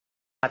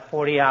about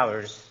 40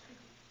 hours.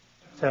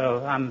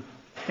 So I'm,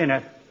 in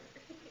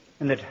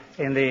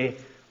the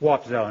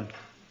warp zone.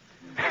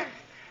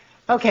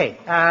 Okay,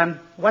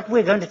 what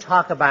we're going to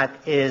talk about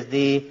is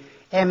the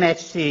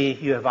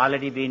MHC. You have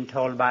already been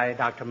told by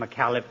Dr.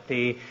 McCallip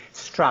the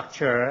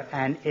structure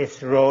and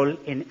its role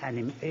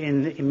in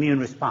immune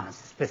response,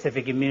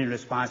 specific immune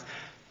response,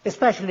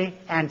 especially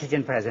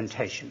antigen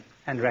presentation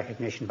and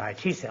recognition by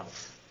T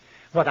cells.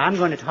 What I'm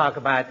going to talk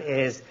about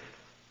is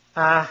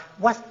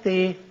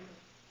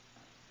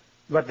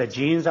what the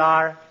genes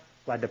are,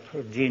 what the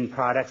gene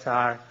products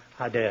are,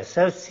 how they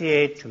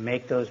associate to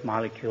make those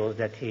molecules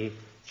that he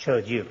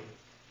showed you.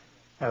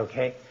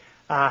 Okay.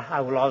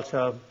 I will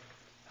also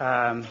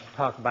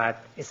talk about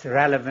its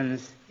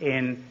relevance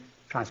in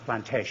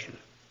transplantation,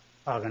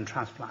 organ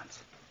transplants.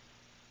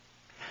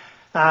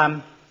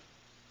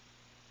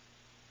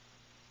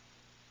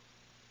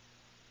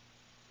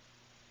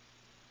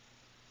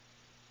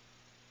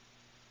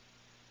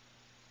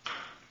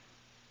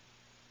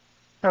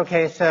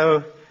 Okay,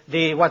 so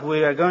what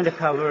we are going to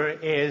cover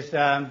is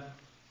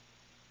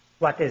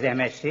what is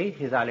MHC.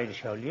 He's already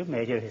showed you,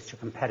 major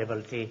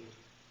histocompatibility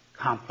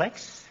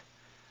complex.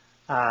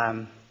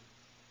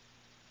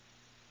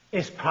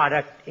 Its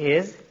product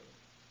is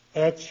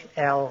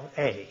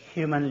HLA,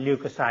 human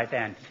leukocyte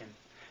antigen.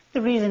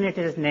 The reason it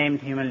is named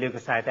human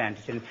leukocyte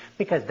antigen,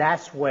 because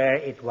that's where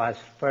it was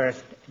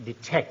first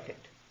detected.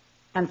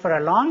 And for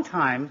a long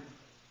time,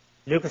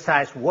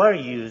 leukocytes were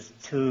used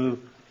to,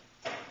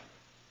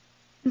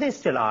 they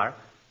still are,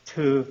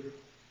 to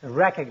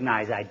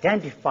recognize,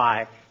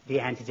 identify the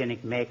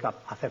antigenic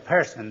makeup of a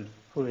person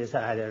who is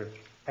either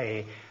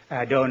a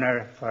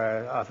donor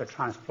of a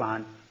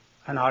transplant,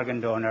 an organ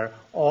donor,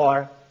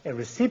 or a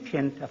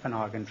recipient of an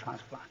organ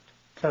transplant.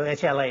 So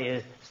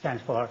HLA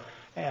stands for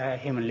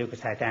human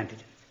leukocyte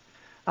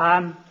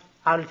antigens.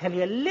 I'll tell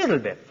you a little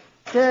bit,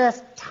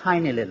 just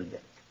tiny little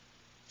bit,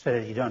 so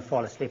that you don't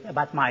fall asleep,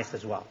 about mice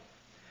as well.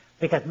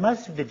 Because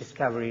most of the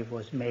discovery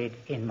was made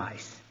in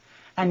mice.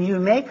 And you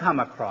may come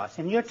across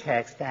in your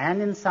text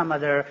and in some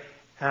other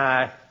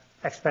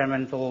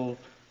experimental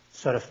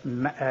sort of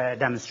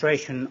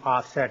demonstration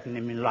of certain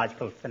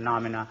immunological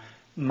phenomena,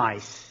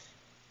 mice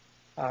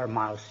or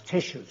mouse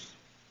tissues.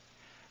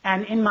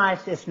 And in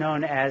mice, it's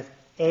known as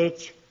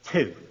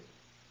H2.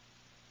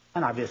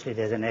 And obviously,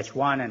 there's an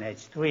H1 and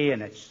H3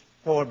 and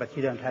H4, but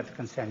you don't have to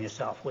concern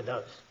yourself with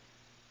those.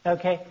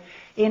 Okay?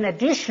 In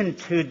addition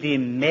to the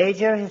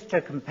major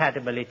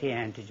histocompatibility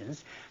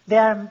antigens,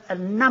 there are a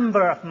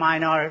number of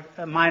minor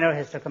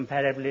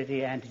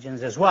histocompatibility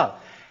antigens as well.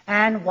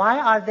 And why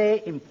are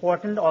they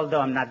important, although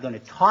I'm not going to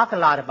talk a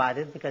lot about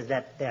it because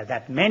there are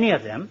that many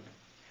of them?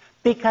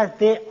 Because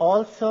they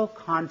also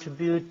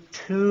contribute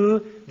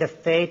to the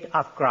fate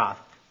of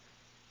graft.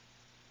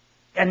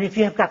 And if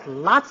you have got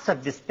lots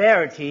of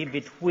disparity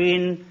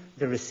between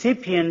the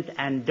recipient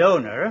and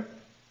donor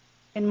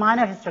in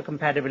minor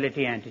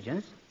histocompatibility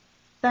antigens,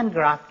 then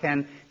graft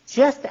can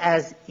just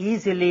as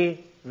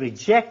easily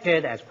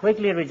rejected, as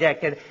quickly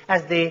rejected,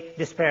 as the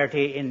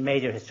disparity in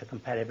major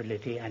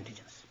histocompatibility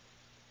antigens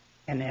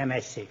in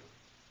MHC.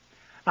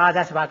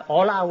 That's about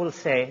all I will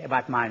say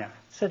about minor.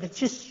 So that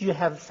just you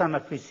have some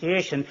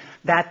appreciation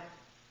that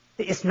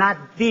it's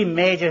not the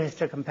major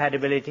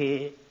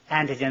histocompatibility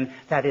antigen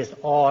that is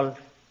all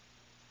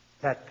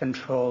that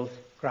controls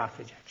graft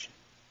rejection.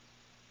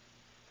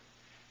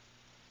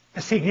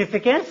 The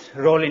significance,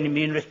 role in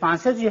immune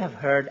responses, you have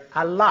heard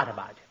a lot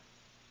about it.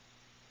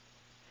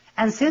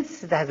 And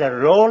since it has a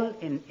role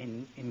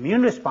in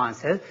immune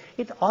responses,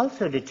 it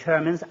also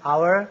determines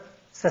our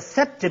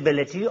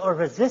susceptibility or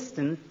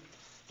resistance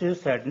to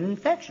certain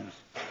infections.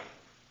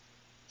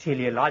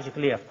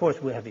 Teleologically, of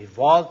course, we have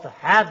evolved to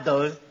have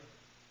those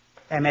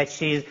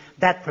MHCs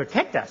that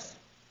protect us.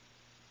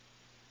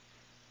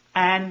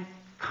 And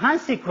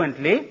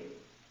consequently,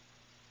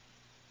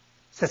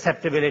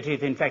 susceptibility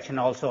to infection,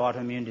 also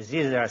autoimmune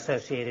diseases, are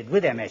associated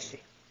with MHC.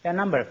 There are a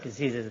number of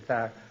diseases that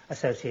are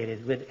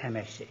associated with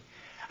MHC.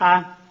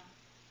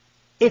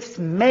 Its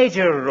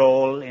major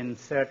role in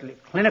certainly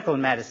clinical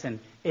medicine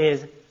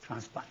is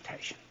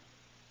transplantation.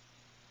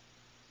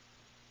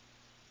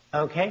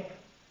 Okay?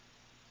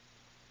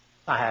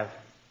 I have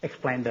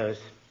explained those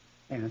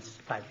in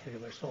slightly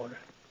reverse order.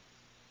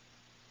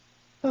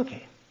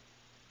 Okay.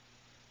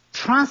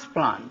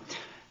 Transplant.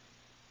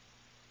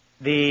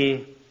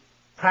 The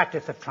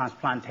practice of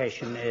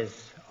transplantation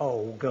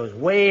goes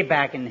way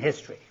back in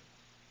history.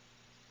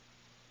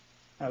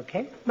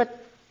 Okay?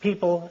 But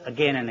people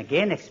again and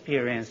again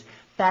experience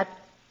that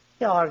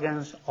the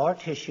organs or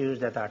tissues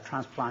that are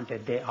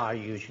transplanted, they are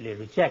usually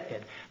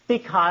rejected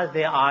because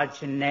there are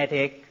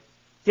genetic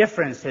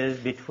differences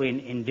between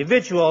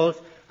individuals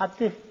of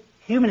the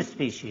human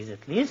species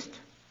at least,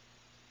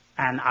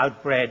 and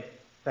outbred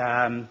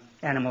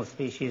animal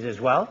species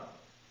as well.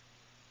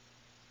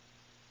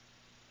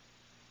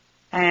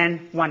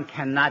 And one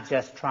cannot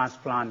just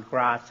transplant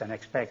grafts and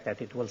expect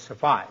that it will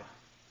survive.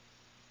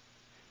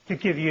 To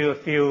give you a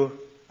few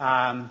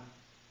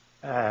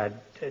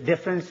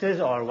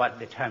differences or what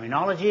the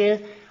terminology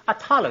is,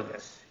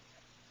 autologous.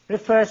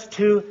 refers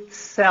to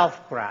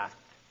self-graft.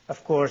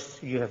 Of course,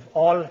 you have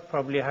all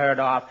probably heard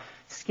of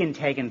skin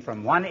taken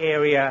from one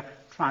area,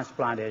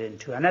 transplanted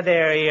into another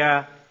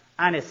area,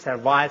 and it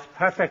survives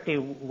perfectly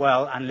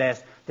well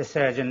unless the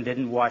surgeon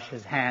didn't wash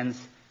his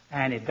hands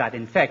and it got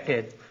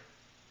infected.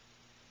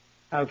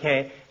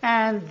 Okay,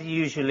 and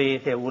usually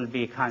there will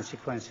be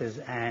consequences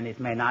and it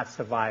may not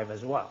survive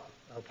as well.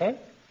 Okay,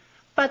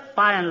 but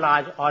by and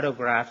large,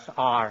 autografts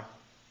are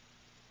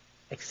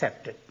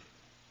accepted.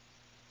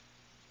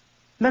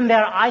 Then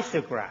there are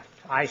isografts.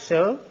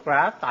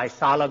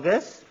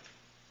 Isologous,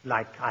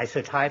 like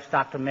isotypes,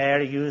 Dr.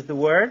 Mayer used the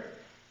word,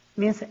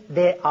 means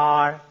they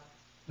are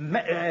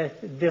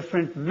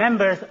different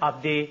members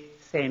of the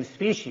same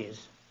species.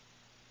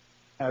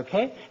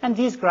 Okay? And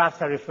these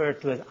grafts are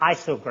referred to as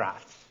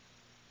isografts.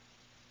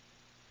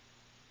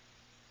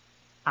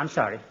 I'm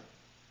sorry.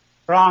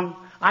 Wrong.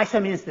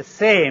 Iso means the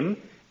same,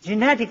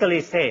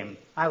 genetically same.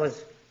 I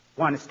was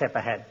one step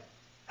ahead.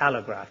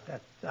 Allograft,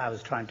 that I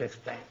was trying to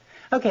explain.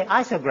 Okay,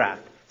 isograft,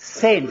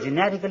 same,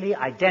 genetically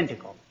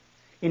identical.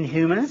 In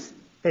humans,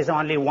 there's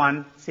only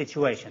one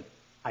situation,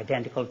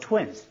 identical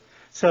twins.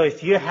 So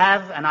if you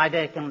have an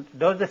identical,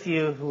 those of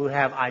you who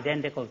have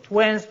identical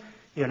twins,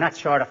 you're not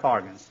short of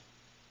organs.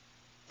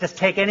 Just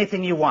take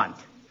anything you want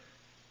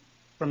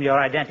from your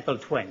identical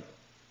twin,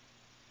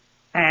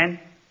 and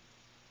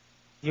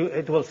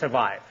it will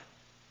survive.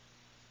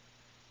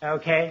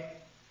 Okay?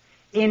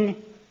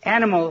 In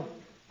animal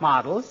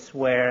models,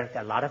 where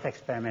a lot of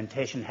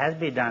experimentation has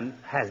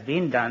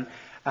been done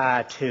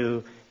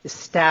to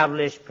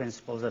establish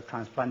principles of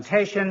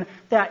transplantation,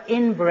 there are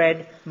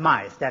inbred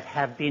mice that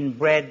have been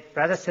bred,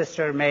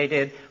 brother-sister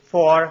mated,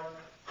 for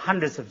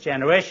hundreds of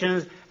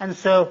generations, and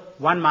so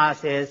one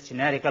mouse is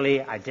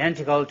genetically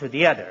identical to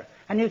the other.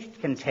 And you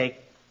can take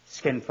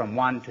skin from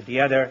one to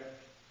the other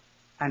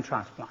and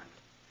transplant.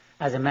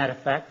 As a matter of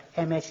fact,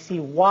 MHC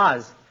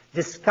was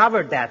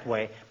discovered that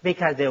way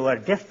because there were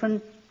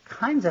different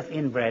kinds of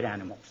inbred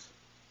animals.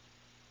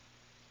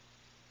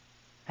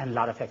 And a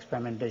lot of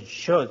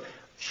experimentation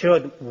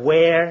showed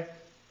where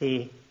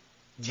the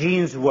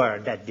genes were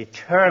that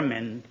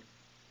determined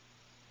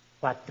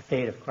what the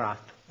fate of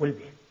graft will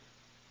be.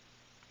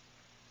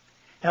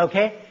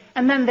 Okay?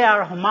 And then there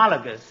are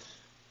homologous,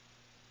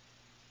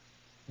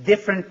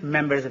 different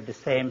members of the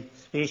same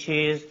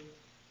species.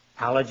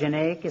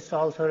 Allogeneic is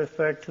also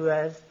referred to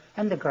as,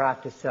 and the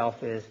graft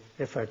itself is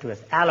referred to as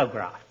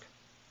allograft.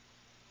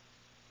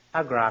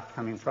 A graft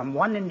coming from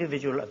one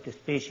individual of the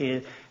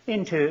species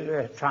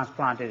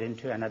transplanted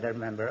into another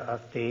member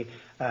of the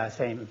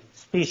same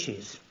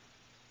species.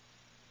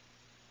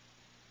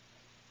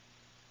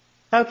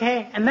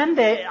 Okay, and then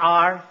they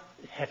are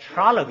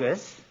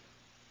heterologous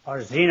or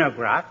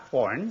xenograft,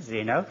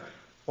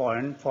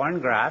 foreign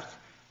grafts.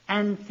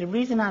 And the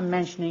reason I'm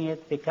mentioning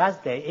it because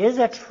there is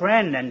a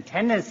trend and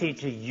tendency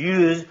to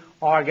use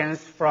organs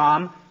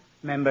from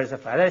members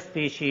of other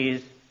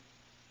species.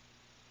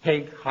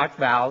 Pig heart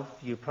valve,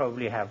 you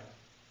probably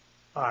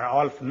are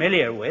all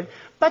familiar with,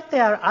 but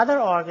there are other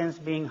organs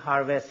being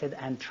harvested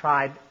and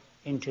tried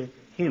into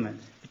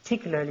humans,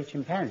 particularly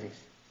chimpanzees.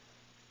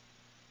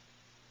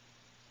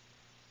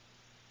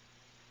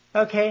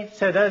 Okay,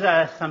 so those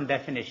are some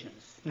definitions.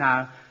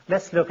 Now,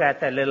 let's look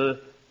at a little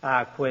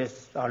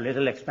quiz or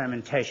little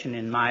experimentation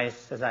in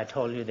mice. As I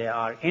told you, they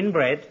are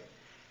inbred,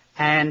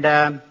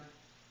 and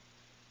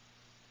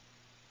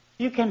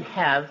you can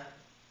have.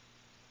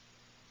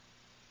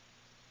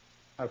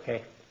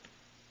 Okay,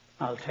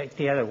 I'll take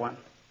the other one.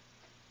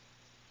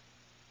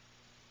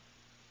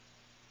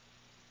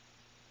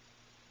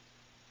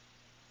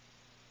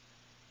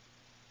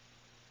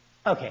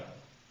 Okay,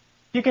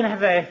 you can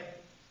have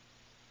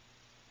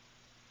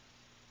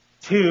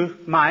two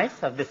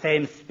mice of the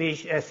same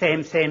species,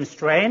 same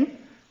strain,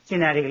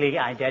 genetically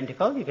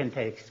identical. You can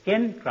take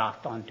skin,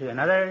 graft onto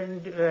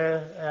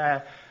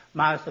another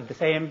mouse of the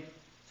same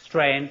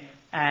strain,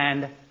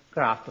 and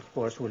graft, of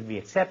course, will be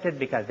accepted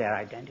because they are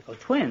identical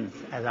twins,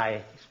 as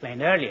I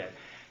explained earlier.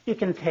 You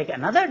can take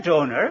another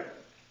donor,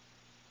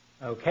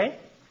 okay,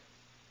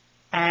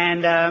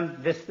 and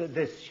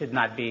this should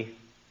not be,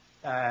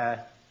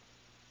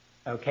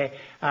 okay.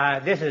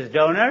 This is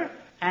donor,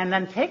 and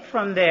then take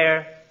from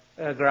their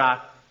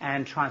graft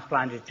and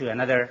transplant it to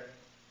another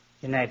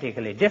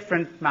genetically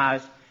different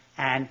mouse,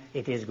 and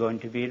it is going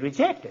to be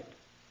rejected.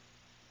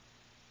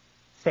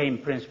 Same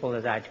principle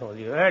as I told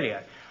you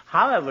earlier.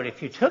 However,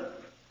 if you took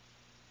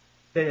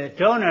the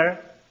donor,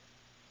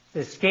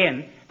 the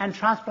skin, and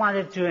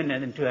transplanted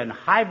into a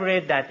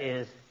hybrid that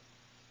is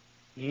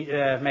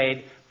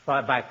made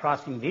by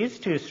crossing these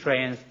two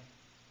strains,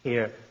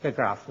 here the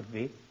graft would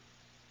be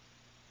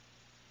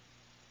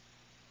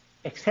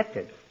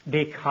accepted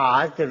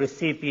because the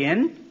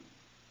recipient,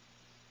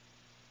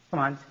 come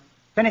on,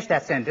 finish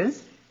that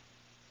sentence.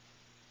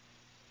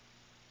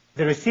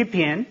 The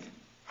recipient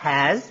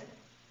has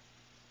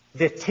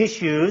the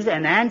tissues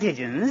and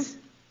antigens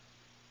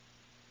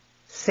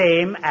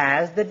same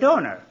as the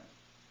donor.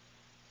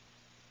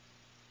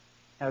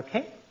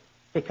 Okay?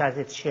 Because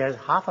it shares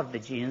half of the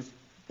genes of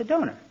the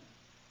donor.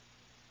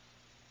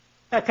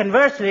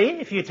 Conversely,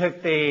 if you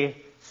took the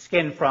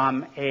skin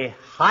from a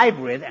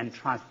hybrid and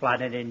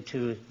transplanted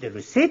into the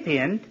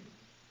recipient,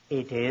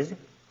 it is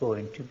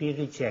going to be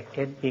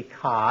rejected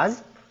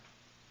because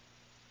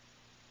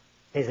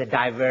there's a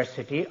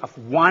diversity of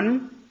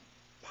one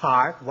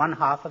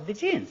half of the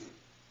genes.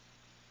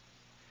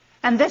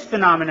 And this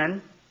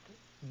phenomenon,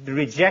 the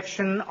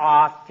rejection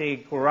of the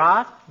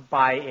graft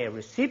by a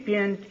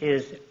recipient,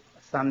 is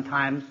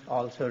sometimes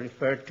also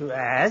referred to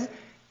as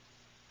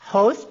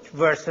host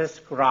versus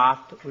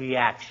graft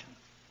reaction.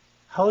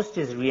 Host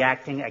is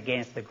reacting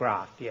against the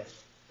graft, yes.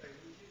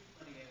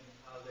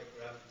 How the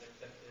graft is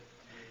accepted?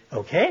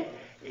 Okay.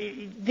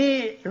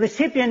 The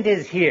recipient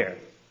is here.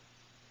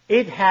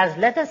 It has,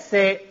 let us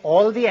say,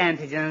 all the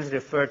antigens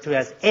referred to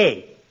as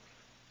A.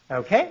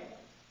 Okay?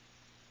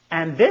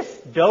 And this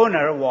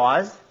donor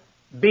was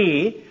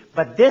B,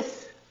 but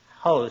this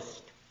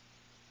host,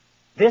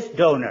 this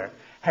donor,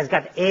 has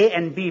got A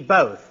and B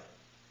both.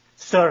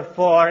 So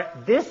for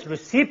this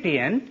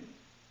recipient,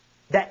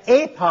 the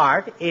A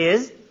part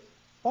is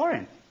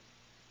foreign.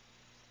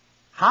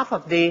 Half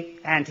of the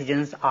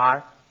antigens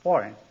are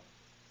foreign.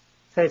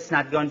 So it's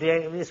going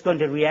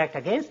to react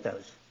against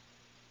those.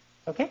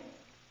 Okay?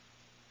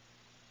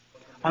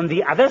 On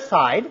the other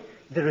side,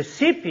 the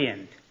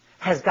recipient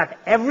has got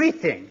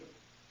everything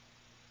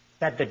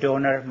that the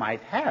donor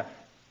might have.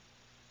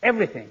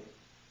 Everything.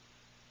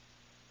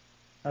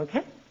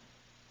 Okay?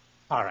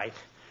 All right.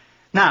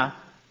 Now,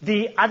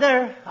 the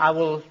other, I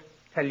will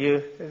tell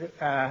you,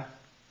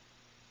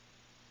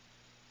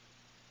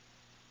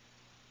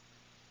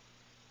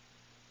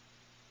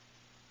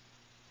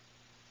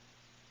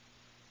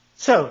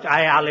 so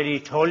I already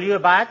told you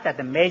about that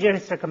the major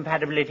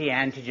histocompatibility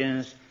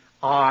antigens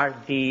are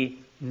the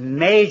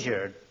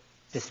major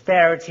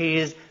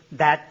disparities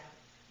that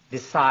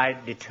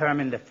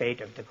determine the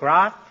fate of the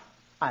graft.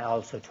 I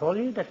also told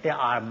you that there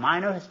are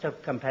minor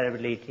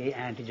histocompatibility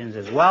antigens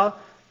as well.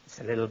 It's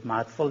a little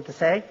mouthful to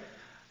say.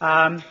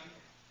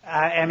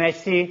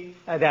 MHC,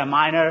 there are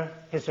minor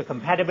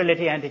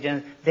histocompatibility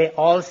antigens. They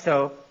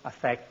also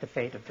affect the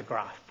fate of the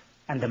graft.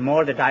 And the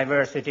more the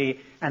diversity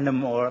and the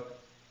more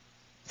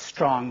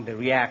strong the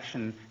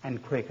reaction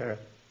and quicker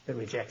the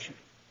rejection.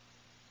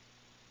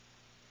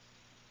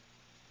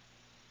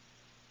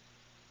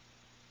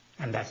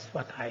 And that's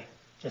what I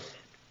just said.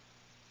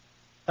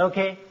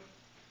 Okay?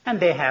 And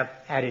they have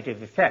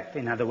additive effect.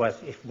 In other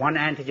words, if one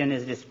antigen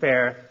is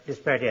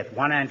disparity at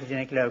one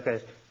antigenic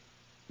locus,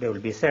 there will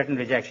be a certain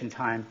rejection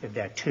time. If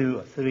there are 2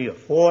 or 3 or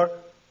 4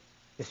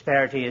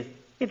 disparities,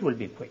 it will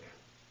be quicker.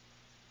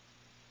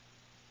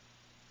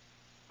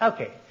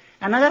 Okay.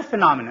 Another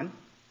phenomenon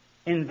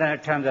in the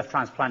terms of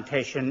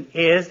transplantation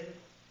is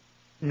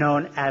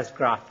known as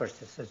graft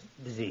versus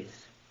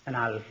disease. And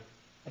I'll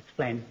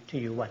explain to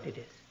you what it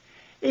is.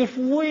 If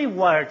we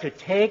were to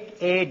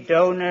take a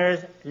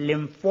donor's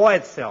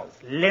lymphoid cells,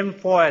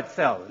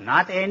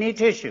 not any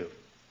tissue,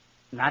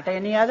 not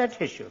any other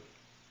tissue,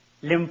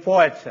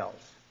 lymphoid cells,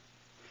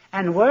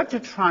 and were to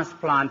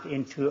transplant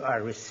into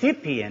a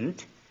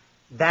recipient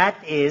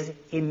that is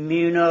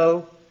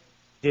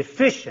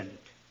immunodeficient,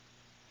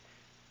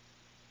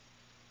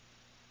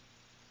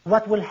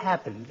 what will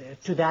happen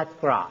to that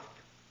graft?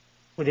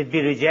 Would it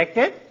be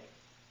rejected?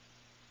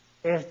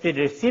 If the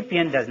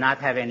recipient does not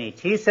have any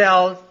T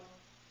cells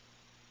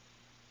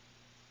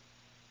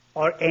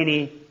or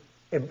an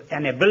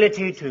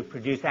ability to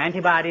produce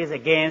antibodies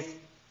against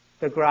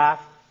the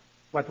graft,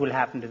 what will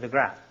happen to the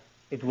graft?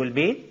 It will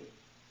be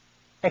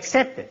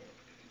accepted.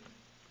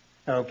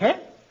 Okay?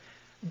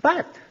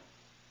 But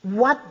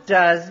what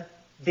does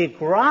the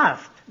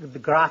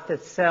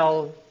grafted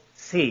cell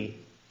see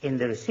in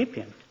the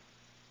recipient?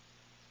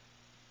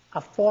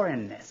 A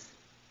foreignness.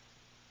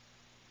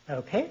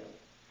 Okay?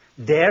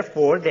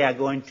 Therefore, they are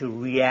going to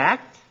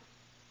react,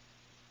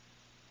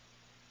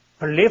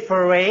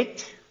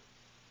 proliferate,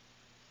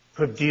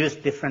 produce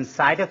different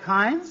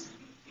cytokines,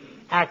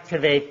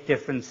 activate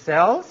different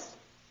cells,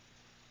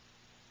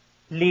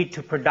 lead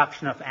to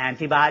production of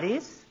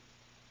antibodies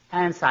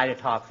and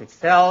cytotoxic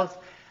cells,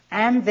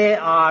 and they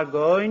are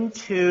going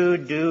to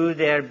do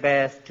their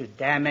best to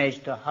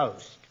damage the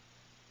host.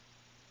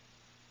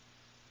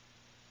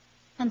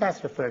 And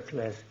that's referred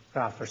to as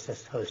graft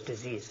versus host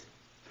disease.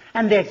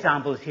 And the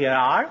examples here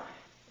are,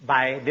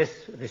 by this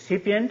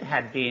recipient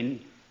had been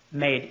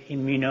made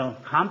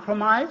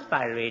immunocompromised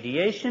by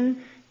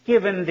radiation,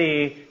 given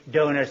the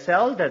donor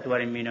cells that were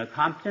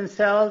immunocompetent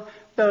cells,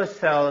 those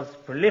cells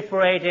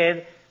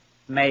proliferated,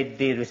 made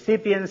the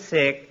recipient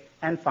sick,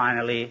 and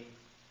finally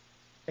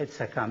it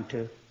succumbed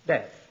to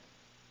death.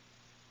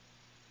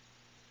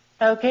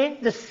 Okay,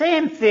 the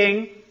same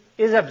thing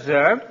is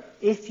observed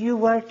if you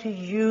were to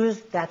use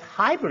that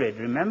hybrid,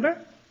 remember?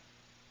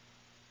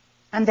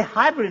 And the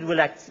hybrid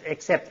will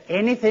accept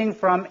anything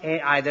from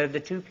either of the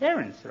two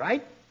parents,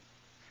 right?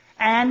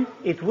 And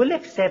it will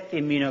accept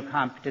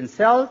immunocompetent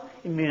cells.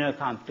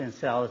 Immunocompetent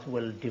cells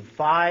will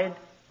divide,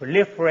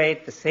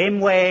 proliferate the same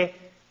way,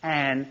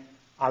 and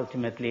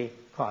ultimately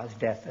cause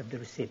death of the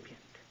recipient.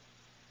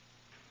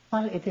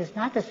 Well, it is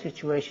not a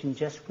situation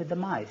just with the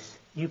mice.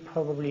 you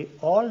probably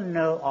all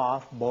know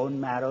of bone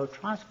marrow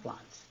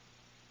transplants.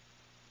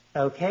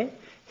 Okay?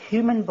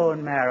 Human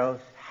bone marrow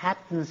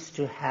happens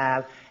to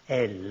have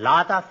a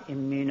lot of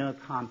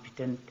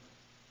immunocompetent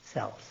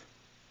cells.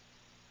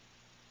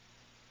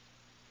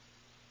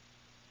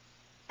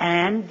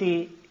 And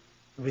the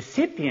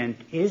recipient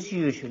is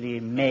usually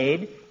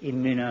made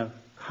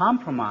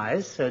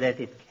immunocompromised so that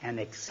it can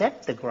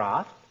accept the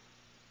graft,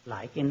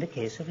 like in the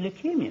case of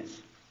leukemias.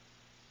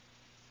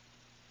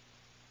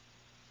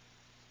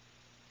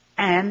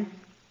 And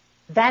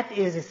that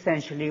is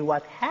essentially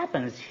what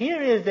happens.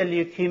 Here is the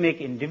leukemic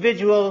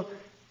individual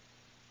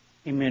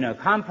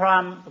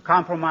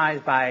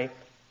immunocompromised by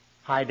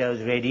high-dose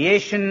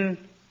radiation,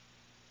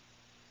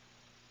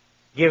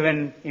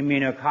 given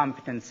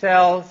immunocompetent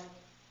cells,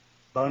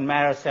 bone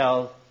marrow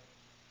cells,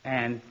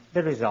 and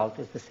the result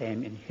is the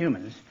same in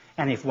humans.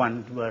 And if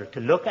one were to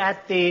look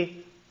at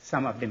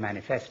some of the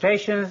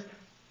manifestations,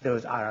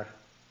 those are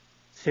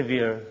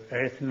severe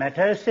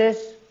erythematosis,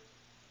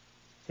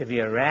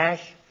 severe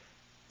rash,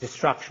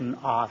 destruction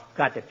of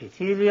gut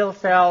epithelial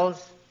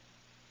cells,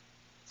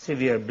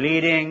 severe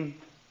bleeding,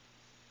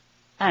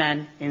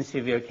 and in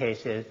severe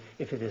cases,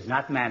 if it is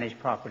not managed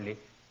properly,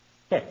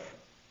 death.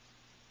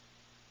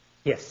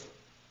 Yes?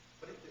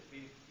 What if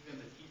even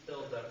the T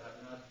cells that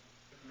have not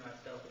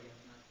recognized cells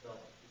against not cells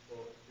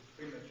before the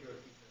premature T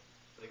cells,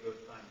 so they go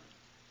to time?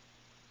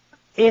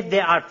 If they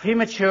are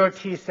premature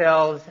T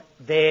cells,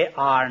 they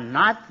are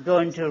not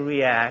going to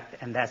react,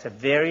 and that's a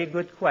very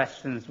good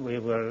question.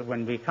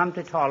 When we come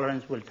to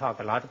tolerance, we'll talk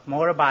a lot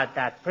more about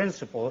that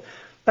principle.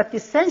 But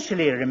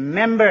essentially,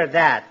 remember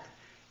that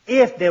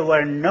if there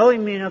were no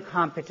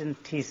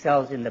immunocompetent T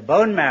cells in the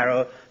bone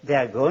marrow, they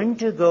are going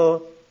to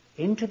go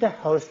into the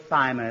host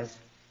thymus,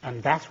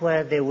 and that's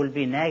where there will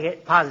be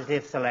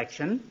positive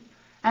selection,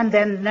 and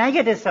then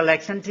negative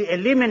selection to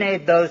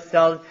eliminate those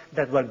cells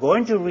that were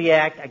going to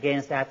react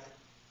against that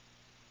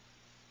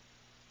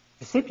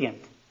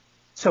recipient.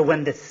 So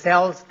when the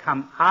cells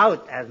come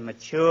out as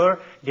mature,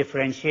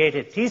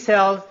 differentiated T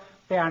cells,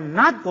 they are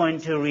not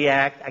going to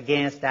react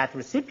against that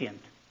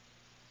recipient.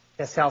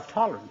 They're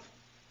self-tolerant.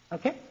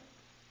 Okay?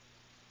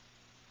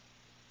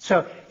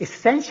 So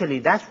essentially,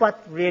 that's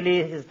what really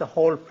is the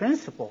whole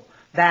principle,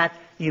 that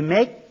you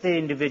make the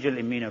individual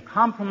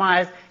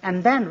immunocompromised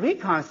and then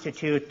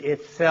reconstitute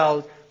its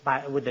cells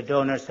with the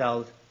donor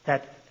cells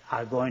that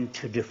are going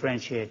to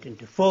differentiate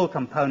into full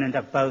component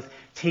of both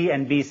T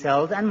and B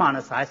cells and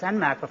monocytes and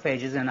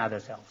macrophages and other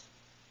cells.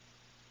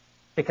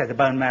 Because the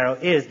bone marrow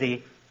is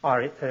the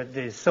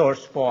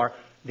source for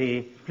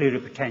the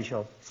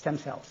pluripotential stem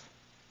cells.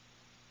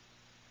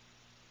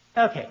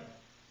 Okay.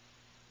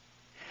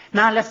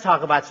 Now let's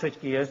talk about switch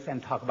gears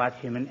and talk about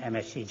human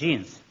MHC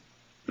genes.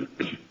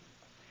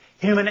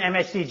 Human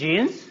MHC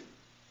genes,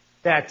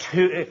 they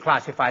are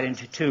classified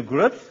into two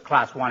groups,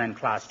 class 1 and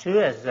class 2,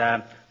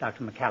 as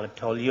Dr. McCallum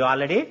told you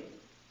already.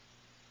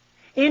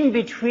 In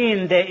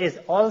between, there is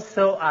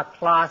also a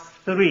class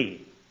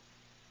 3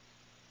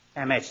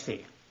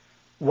 MHC.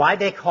 Why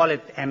they call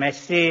it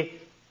MHC?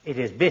 It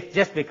is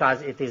just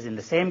because it is in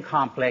the same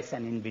complex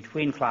and in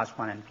between class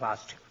 1 and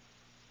class 2.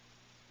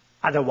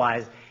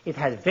 Otherwise, it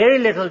has very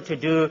little to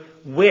do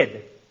with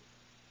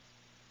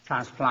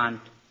transplant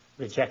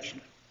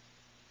rejection.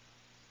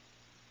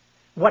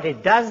 What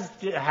it does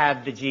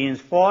have the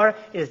genes for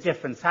is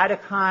different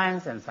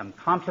cytokines and some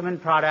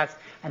complement products,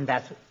 and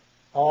that's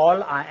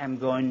all I am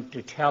going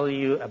to tell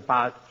you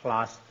about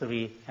class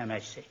 3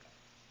 MHC.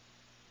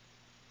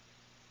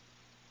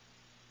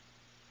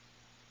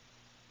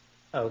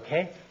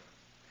 Okay?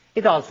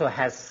 It also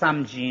has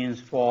some genes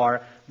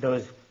for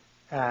those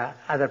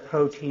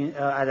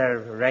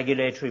other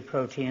regulatory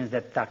proteins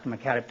that Dr.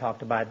 McCallum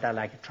talked about, that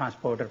like a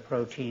transporter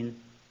protein.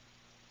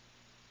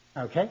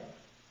 Okay?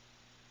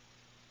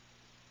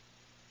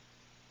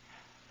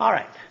 All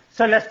right.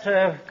 So let's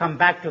come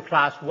back to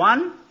class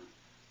 1.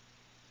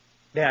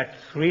 There are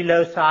 3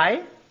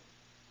 loci,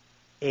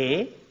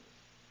 A,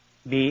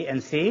 B,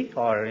 and C,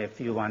 or if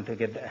you want to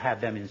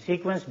have them in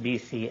sequence, B,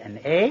 C, and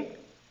A.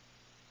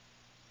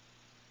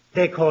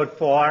 They code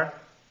for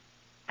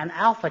an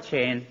alpha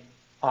chain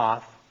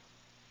of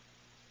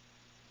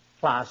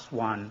class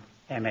 1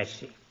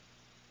 MHC.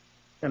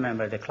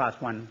 Remember, the class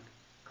 1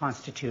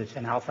 constitutes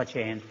an alpha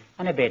chain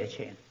and a beta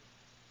chain.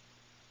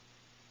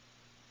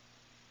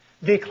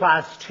 The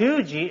class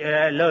 2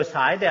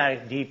 loci, they are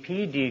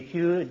DP,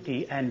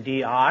 DQ, and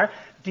DR.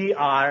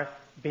 DR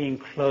being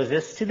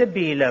closest to the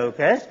B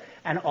locus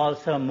and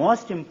also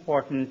most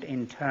important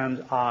in terms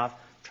of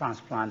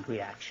transplant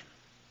reaction.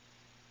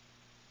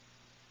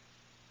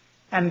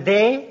 And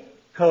they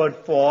code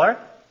for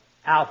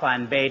alpha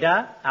and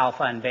beta,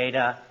 alpha and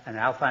beta, and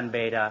alpha and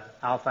beta,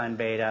 alpha and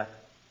beta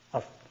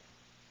of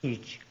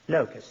each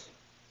locus.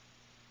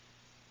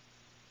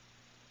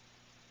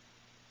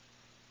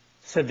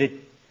 So the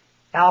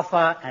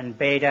alpha and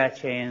beta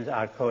chains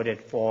are coded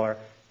for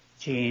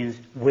genes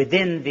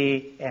within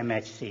the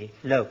MHC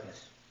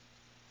locus,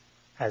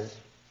 as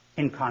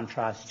in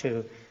contrast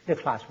to the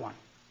class 1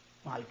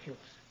 molecules.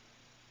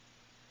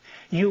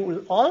 You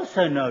will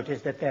also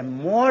notice that there are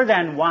more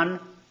than one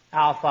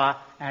alpha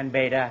and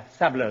beta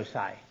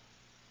subloci.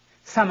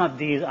 Some of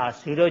these are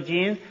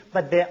pseudogenes,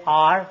 but there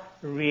are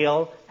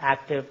real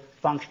active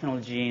functional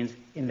genes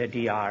in the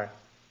DR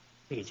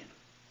region.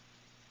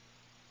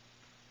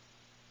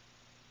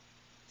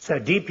 So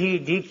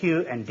DP,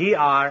 DQ, and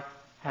DR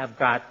have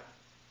got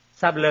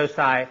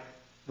subloci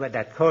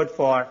that code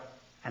for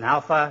an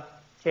alpha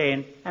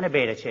chain and a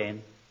beta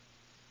chain.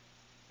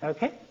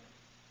 Okay?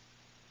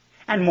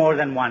 And more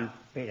than one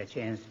beta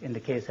chains in the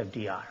case of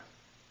DR.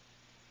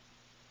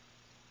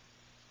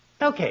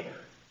 Okay.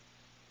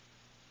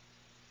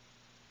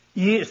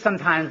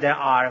 Sometimes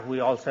we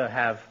also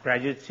have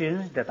graduate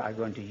students that are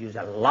going to use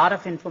a lot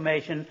of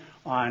information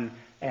on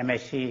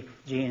MHC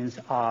genes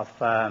of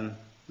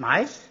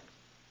mice.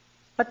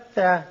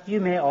 But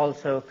you may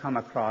also come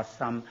across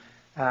some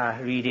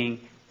reading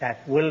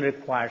that will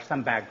require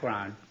some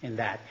background in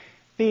that.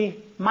 The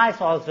mice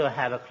also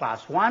have a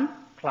class 1,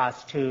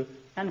 class 2,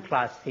 and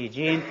class 3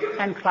 gene.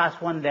 And class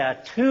 1, there are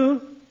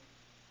two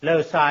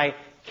loci.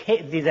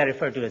 These are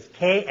referred to as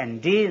K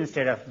and D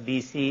instead of B,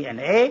 C, and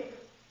A.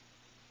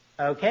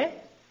 Okay?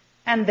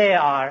 And they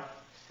are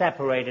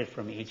separated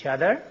from each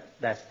other.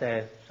 That's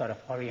the sort of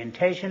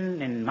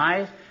orientation in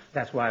mice.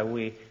 That's why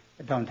we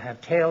don't have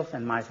tails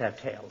and mice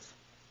have tails.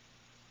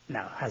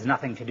 No, has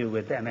nothing to do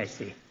with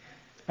MHC.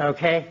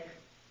 Okay?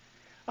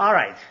 All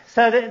right.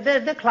 So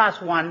the class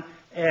 1,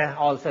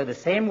 also the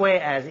same way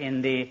as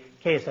in the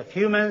case of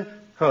humans,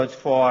 codes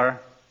for,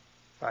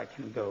 if I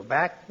can go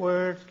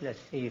backwards, let's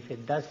see if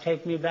it does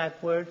take me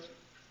backwards.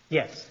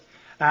 Yes.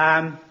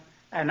 An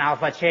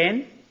alpha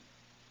chain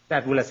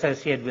that will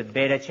associate with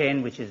beta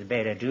chain, which is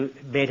beta-2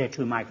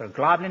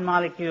 microglobulin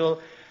molecule,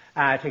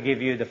 to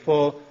give you the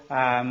full,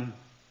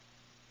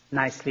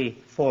 nicely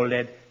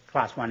folded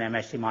class 1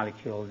 MHC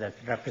molecule that's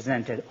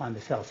represented on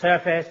the cell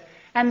surface.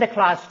 And the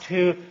class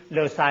 2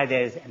 loci,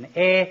 there's an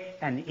A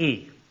and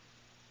E.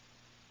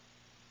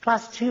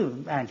 Class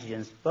 2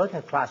 antigens, both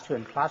the class 2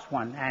 and class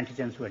 1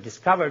 antigens were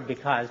discovered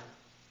because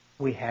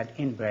we had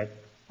inbred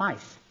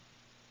mice.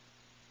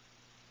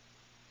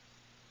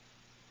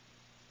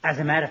 As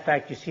a matter of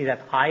fact, you see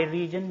that I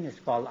region is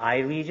called I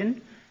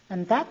region,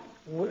 and that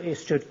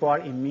stood for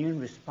immune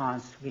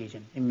response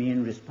region,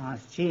 immune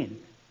response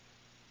gene.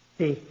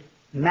 The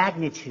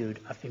magnitude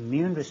of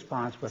immune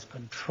response was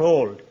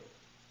controlled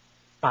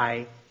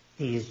by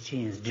these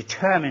genes,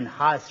 determined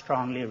how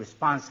strongly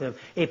responsive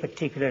a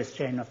particular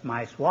strain of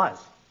mice was.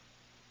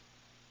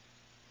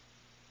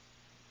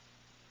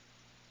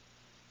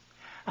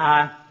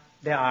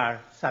 There are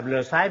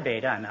subloci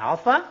beta and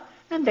alpha,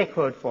 and they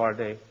code for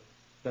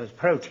those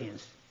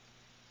proteins.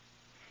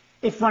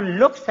 If one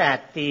looks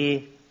at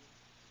the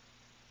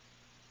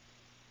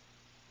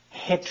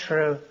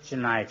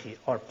heterogeneity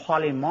or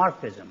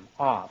polymorphism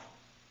of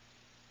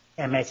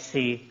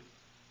MHC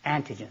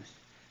antigens,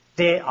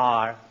 they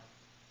are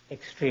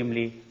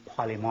extremely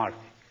polymorphic.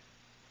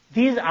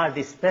 These are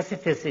the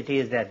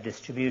specificities that are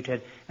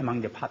distributed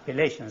among the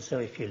population. So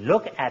if you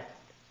look at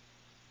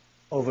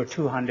over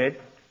 200,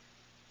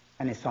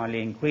 and it's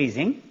only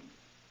increasing,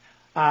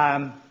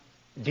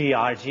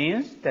 DR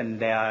genes, then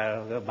there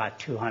are about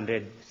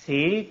 200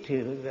 C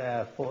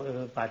to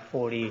about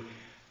 40,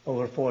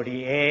 over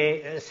 40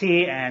 A,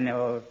 C,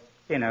 and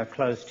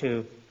close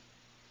to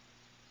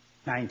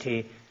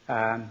 90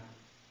 A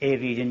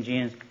region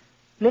genes.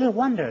 Little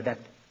wonder that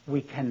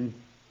we can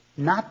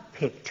not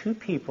pick two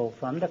people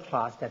from the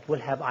class that will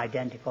have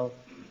identical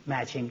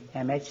matching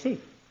MHC.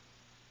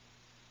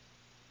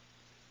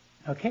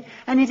 Okay?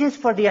 And it is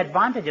for the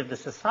advantage of the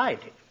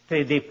society,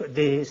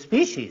 the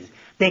species,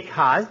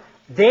 because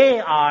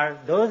those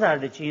are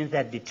the genes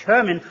that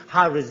determine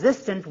how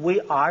resistant we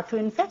are to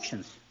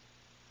infections.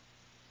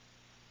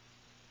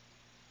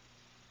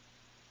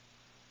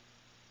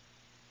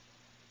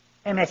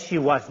 MHC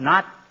was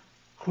not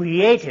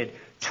created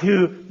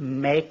to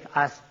make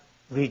us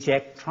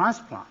reject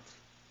transplants.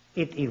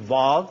 It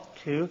evolved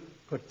to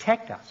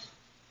protect us.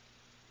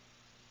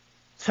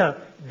 So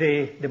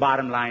the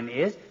bottom line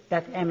is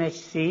that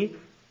MHC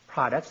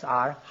products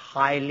are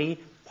highly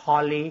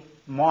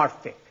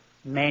polymorphic,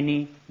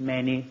 many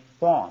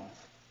forms.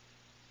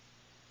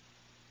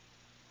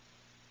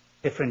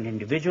 Different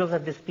individuals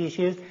of the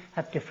species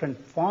have different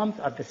forms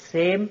of the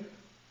same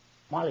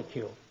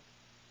molecule.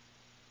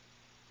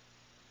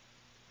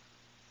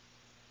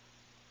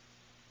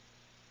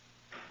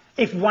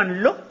 If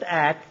one looked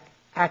at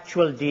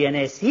actual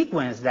DNA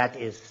sequence, that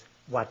is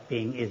what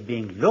is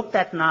being looked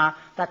at now,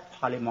 that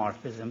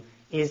polymorphism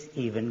is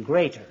even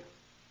greater.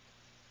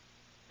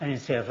 And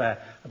instead of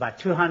about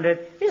 200,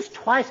 it's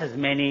twice as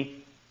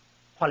many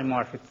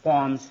polymorphic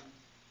forms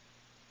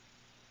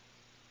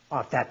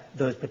of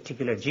those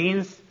particular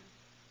genes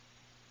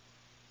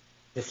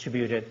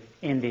distributed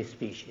in these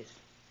species.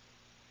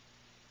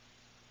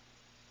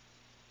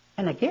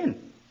 And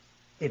again,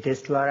 it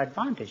is to our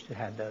advantage to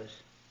have those.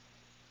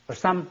 For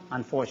some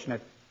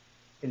unfortunate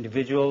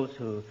individuals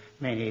who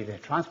may need a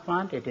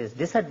transplant, it is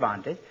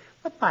disadvantage,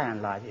 but by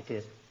and large it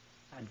is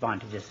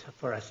advantageous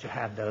for us to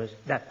have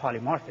that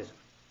polymorphism.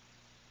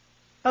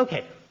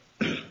 Okay.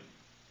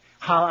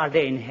 How are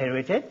they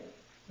inherited?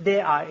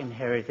 They are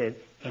inherited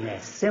in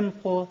a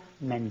simple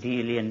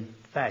Mendelian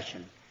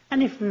fashion.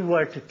 And if we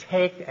were to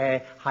take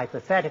a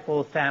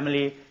hypothetical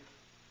family,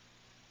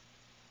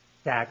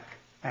 Jack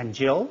and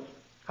Jill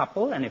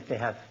couple, and if they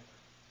have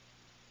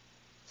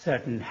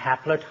certain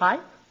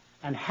haplotype,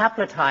 and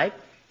haplotype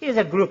is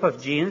a group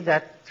of genes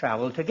that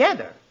travel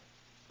together,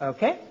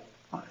 okay?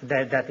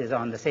 That is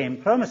on the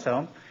same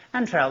chromosome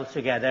and travels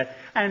together.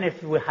 And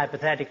if we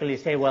hypothetically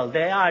say, well,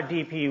 they are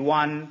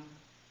DP1,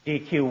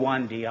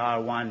 DQ1,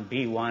 DR1,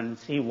 B1,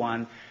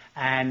 C1,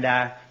 and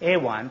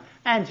A1,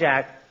 and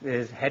Jack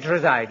is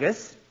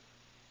heterozygous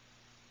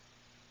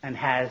and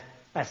has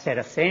a set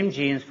of same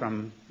genes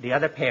from the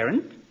other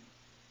parent,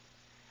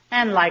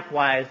 and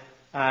likewise,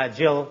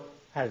 Jill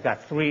has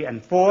got 3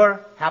 and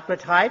 4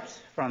 haplotypes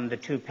from the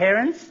 2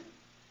 parents,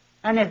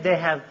 and if they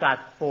have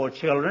got 4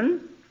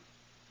 children,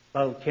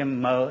 Bo,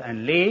 Kim, Mo,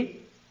 and Lee,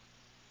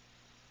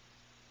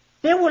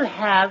 they will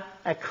have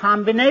a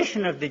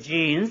combination of the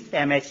genes,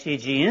 MHC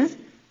genes,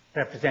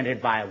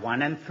 represented by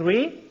 1 and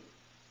 3,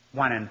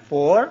 1 and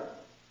 4,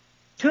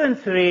 2 and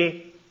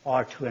 3,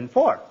 or 2 and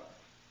 4.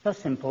 So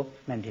simple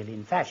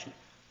Mendelian fashion.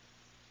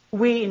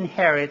 We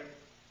inherit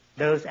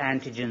those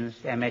antigens,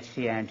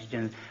 MHC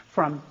antigens,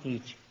 from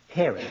each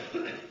parent.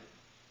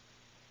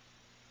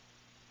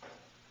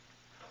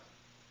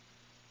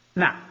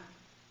 Now,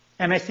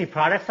 MHC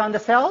products on the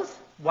cells.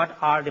 What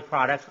are the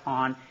products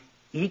on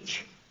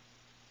each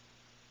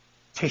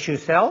tissue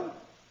cell?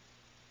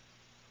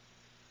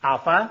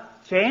 Alpha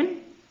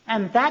chain,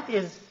 and that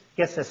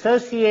gets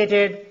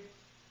associated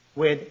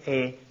with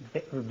a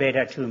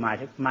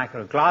beta-2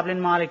 microglobulin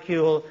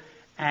molecule,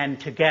 and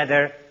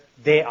together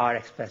they are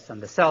expressed on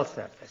the cell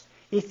surface.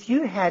 If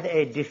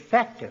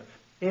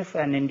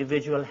an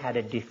individual had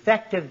a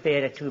defective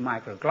beta-2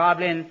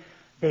 microglobulin,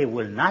 they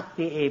will not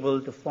be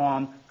able to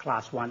form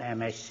class 1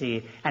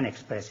 MHC and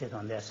express it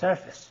on their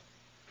surface.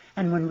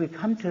 And when we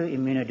come to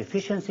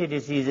immunodeficiency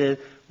diseases,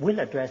 we'll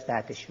address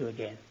that issue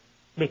again,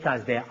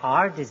 because there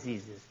are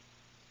diseases,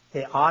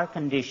 there are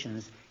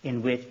conditions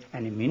in which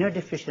an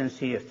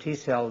immunodeficiency of T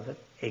cells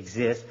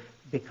exists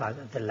because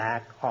of the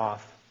lack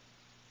of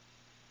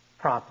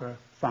proper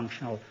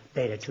functional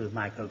beta-2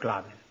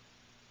 microglobulin.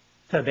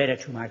 So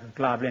beta-2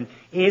 microglobulin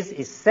is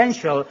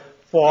essential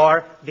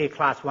for the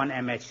class 1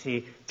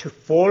 MHC to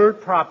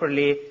fold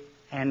properly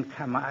and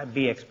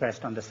be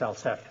expressed on the cell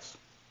surface.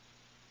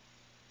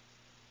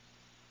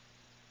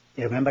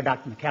 You remember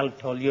Dr. McKell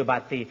told you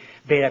about the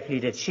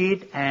beta-pleated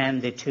sheet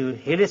and the 2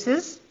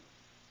 helices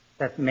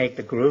that make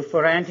the groove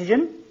for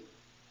antigen?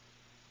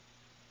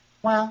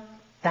 Well,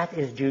 that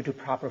is due to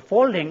proper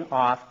folding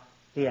of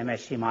the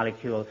MHC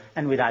molecule,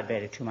 and without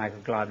beta-2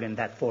 microglobulin,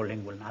 that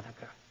folding will not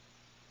occur.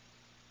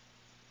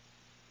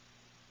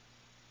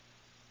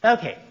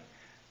 Okay,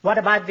 what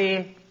about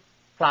the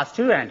class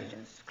 2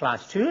 antigens?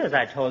 Class 2, as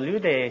I told you,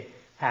 they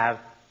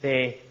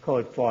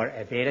code for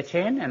a beta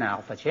chain and an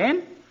alpha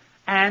chain,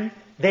 and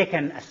they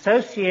can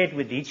associate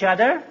with each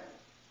other,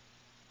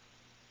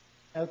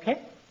 okay,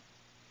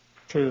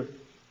 to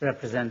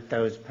represent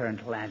those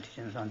parental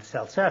antigens on the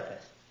cell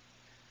surface.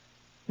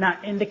 Now,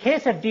 in the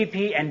case of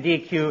DP and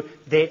DQ,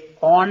 they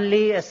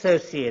only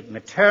associate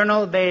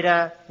maternal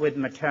beta with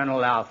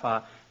maternal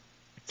alpha,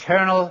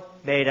 paternal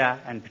beta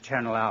and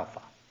paternal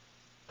alpha.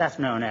 That's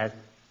known as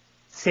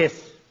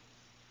cis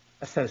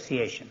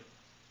association.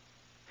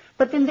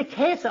 But in the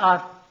case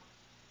of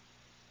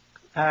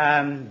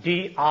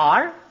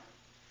DR,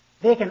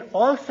 they can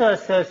also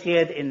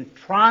associate in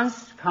trans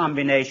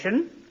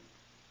combination,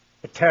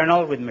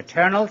 paternal with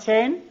maternal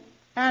chain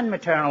and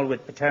maternal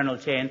with paternal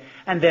chain,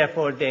 and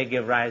therefore they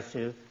give rise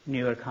to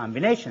newer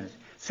combinations.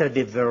 So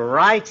the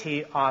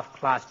variety of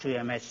class 2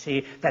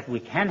 MHC that we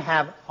can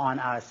have on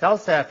our cell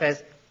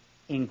surface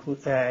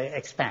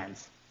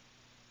expands.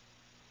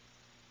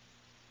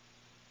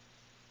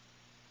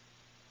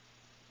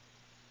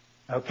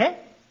 Okay?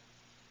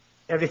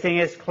 Everything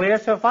is clear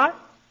so far?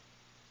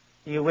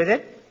 You with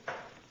it?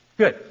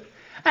 Good.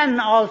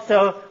 And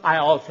also, I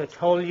also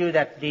told you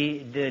that the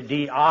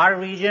DR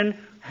region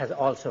has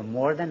also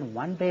more than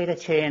 1 beta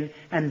chain,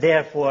 and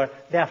therefore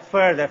there are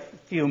further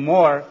few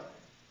more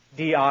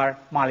DR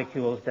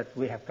molecules that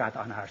we have got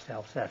on our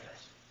cell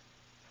surface.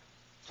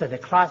 So the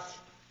class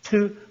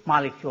 2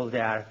 molecules,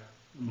 they are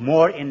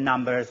more in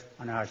numbers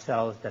on our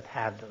cells that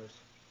have those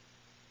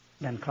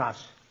than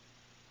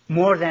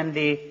more than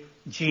the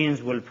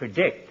genes will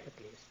predict, at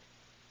least.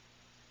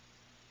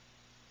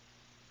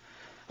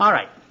 All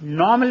right.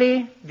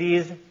 Normally,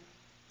 these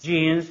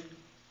genes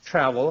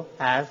travel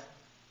as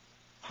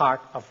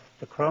part of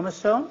the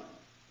chromosome,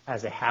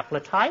 as a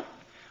haplotype,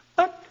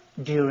 but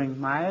during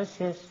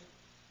meiosis,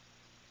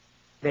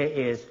 there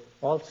is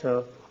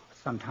also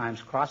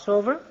sometimes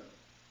crossover,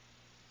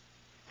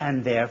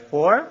 and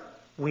therefore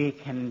we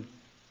can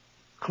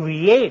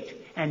create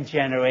and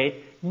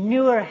generate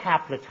newer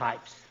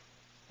haplotypes.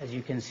 As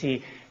you can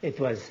see,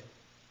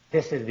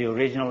 this is the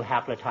original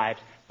haplotypes,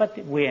 but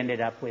we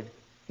ended up with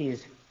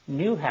these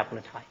new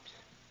haplotypes.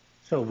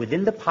 So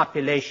within the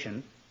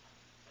population,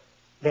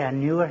 There are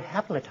newer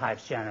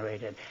haplotypes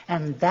generated,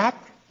 and that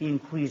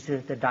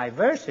increases the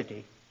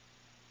diversity,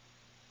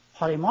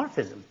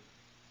 polymorphism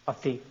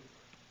of the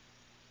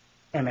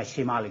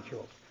MHC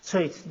molecules. So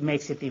it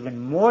makes it even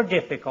more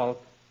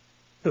difficult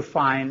to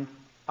find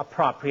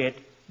appropriate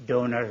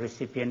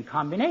donor-recipient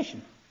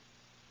combination.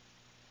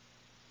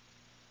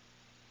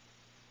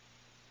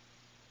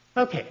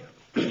 Okay.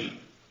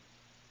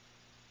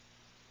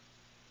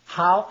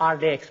 How are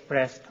they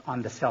expressed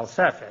on the cell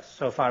surface?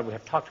 So far we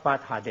have talked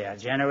about how they are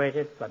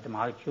generated, what the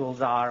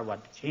molecules are,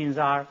 what the genes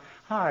are.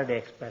 How are they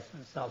expressed on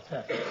the cell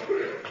surface?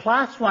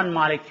 Class 1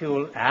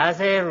 molecule,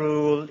 as a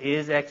rule,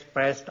 is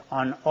expressed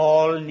on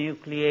all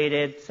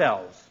nucleated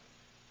cells.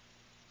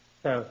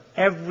 So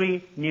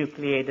every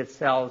nucleated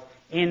cell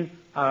in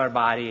our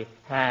body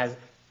has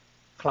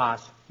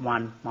class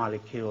 1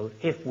 molecule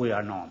if we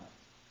are normal.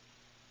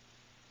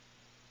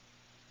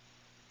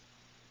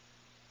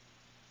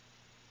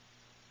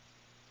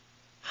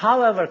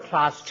 However,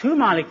 class 2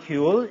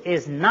 molecule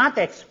is not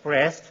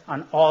expressed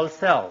on all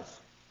cells.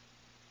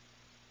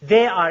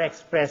 They are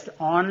expressed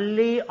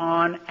only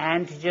on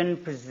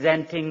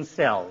antigen-presenting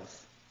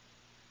cells.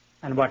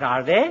 And what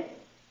are they?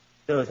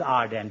 Those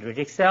are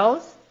dendritic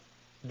cells,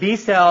 B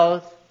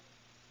cells,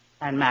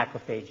 and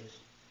macrophages.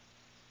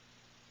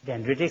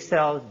 Dendritic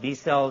cells, B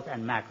cells,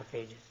 and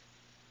macrophages.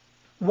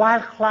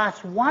 While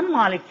class 1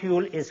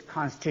 molecule is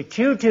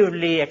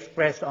constitutively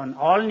expressed on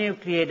all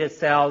nucleated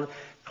cells,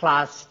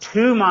 class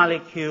 2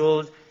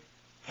 molecules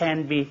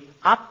can be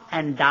up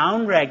and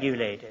down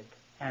regulated.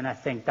 And I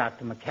think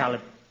Dr. McCallum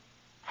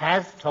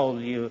has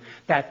told you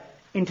that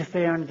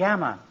interferon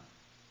gamma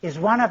is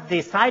one of the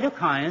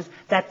cytokines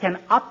that can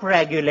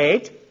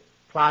upregulate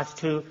class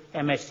 2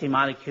 MHC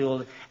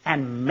molecules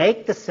and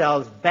make the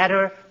cells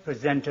better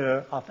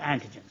presenter of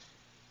antigens.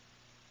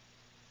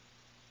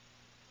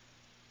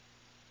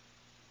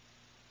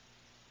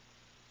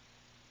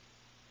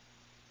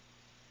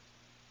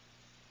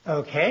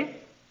 Okay.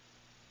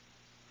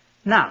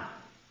 Now,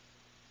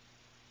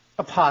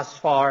 a pause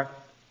for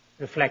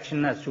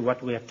reflection as to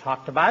what we have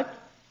talked about.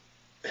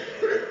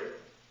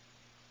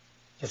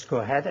 Just go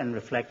ahead and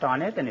reflect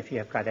on it, and if you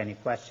have got any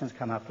questions,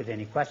 come up with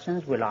any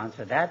questions. We'll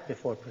answer that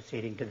before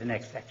proceeding to the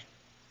next section.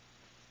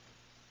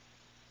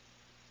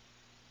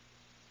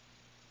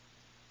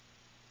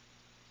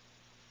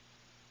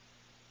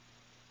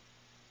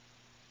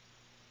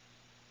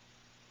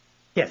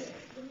 Yes?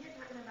 When you're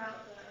talking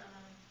about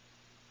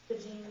the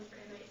genes for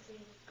MHC,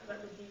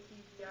 about the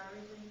DP-DR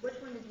region, which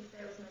one did you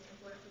say was most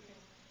important for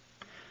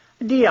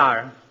transcription?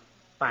 DR,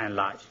 by and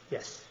large,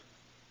 yes.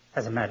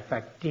 As a matter of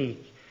fact,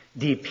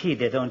 DP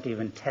they don't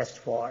even test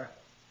for.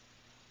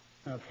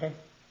 Okay?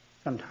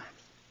 Sometimes.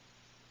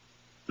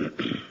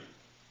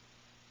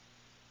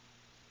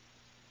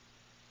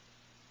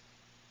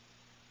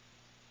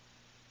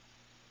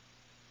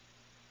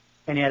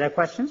 Any other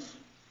questions?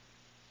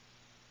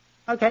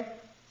 Okay.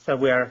 So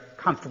we are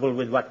comfortable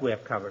with what we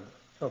have covered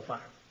so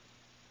far.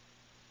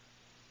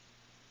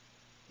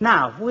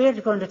 Now, we're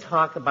going to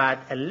talk about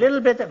a little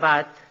bit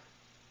about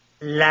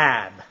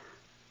lab.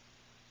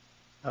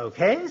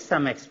 Okay,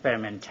 some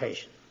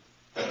experimentation.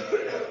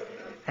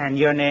 And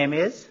your name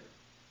is?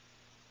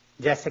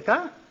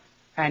 Jessica?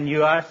 And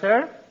you are,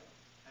 sir?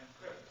 I'm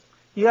Chris.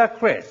 You are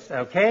Chris,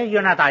 okay?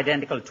 You're not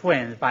identical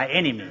twins by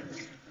any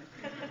means.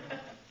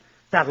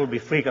 That would be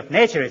freak of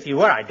nature if you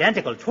were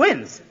identical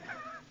twins.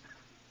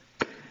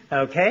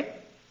 Okay?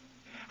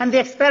 And the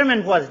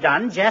experiment was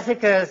done.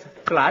 Jessica's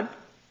blood,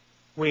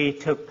 we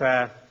took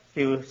a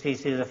few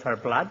cc's of her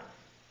blood,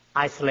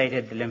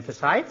 isolated the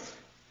lymphocytes,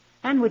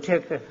 and we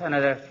took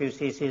another few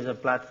cc's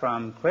of blood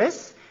from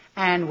Chris,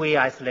 and we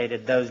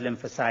isolated those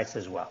lymphocytes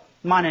as well.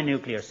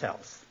 Mononuclear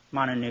cells,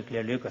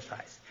 mononuclear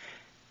leukocytes.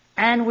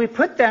 And we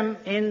put them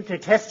into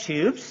test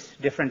tubes,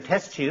 different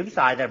test tubes,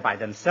 either by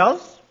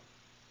themselves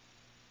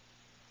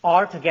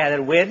or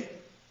together with,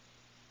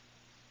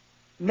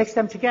 mix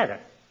them together.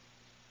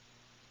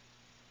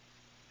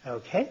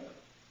 Okay?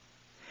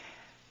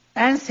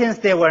 And since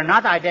they were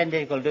not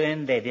identical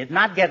twins, they did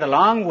not get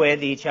along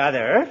with each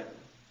other,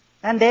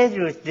 and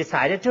they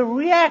decided to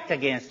react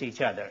against each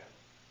other.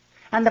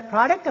 And the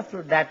product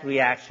of that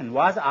reaction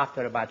was,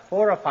 after about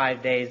 4 or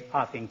 5 days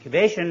of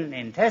incubation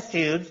in test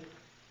tubes,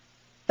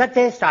 that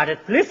they started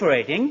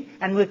proliferating,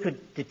 and we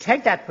could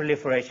detect that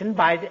proliferation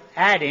by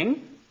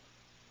adding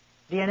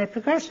DNA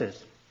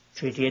precursors,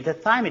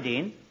 tritiated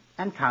thymidine,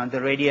 and count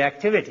the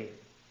radioactivity.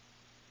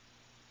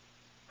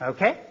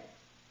 Okay?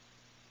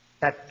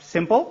 That's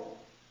simple.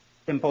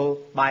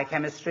 Simple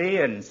biochemistry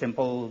and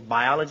simple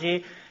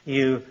biology.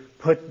 You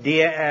put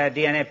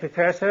DNA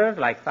precursor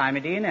like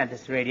thymidine, and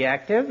it's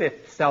radioactive.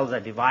 If cells are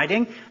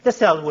dividing, the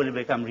cells will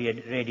become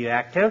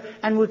radioactive,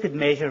 and we could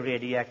measure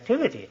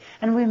radioactivity.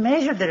 And we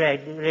measured the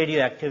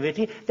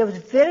radioactivity. There was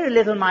very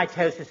little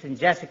mitosis in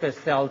Jessica's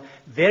cells,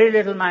 very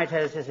little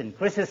mitosis in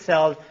Chris's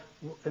cells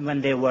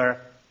when they were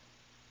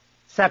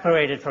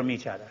separated from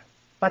each other.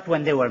 But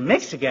when they were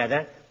mixed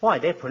together, boy,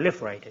 they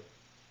proliferated.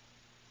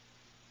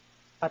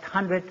 About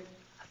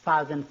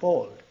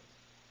 100,000-fold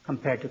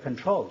compared to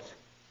controls.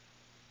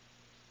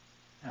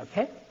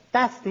 Okay?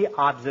 That's the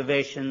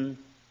observation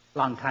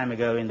long time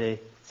ago in the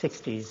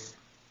 60s.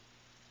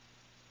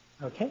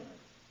 Okay?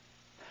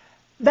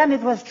 Then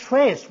it was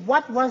traced.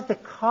 What was the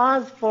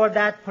cause for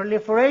that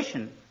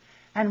proliferation?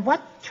 And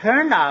what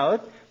turned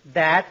out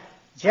that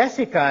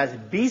Jessica's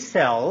B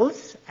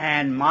cells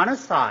and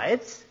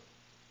monocytes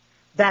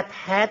that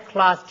had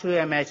class 2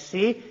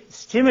 MHC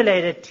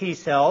stimulated T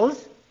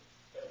cells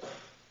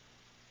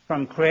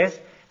from Chris,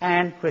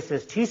 and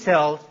Chris's T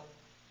cells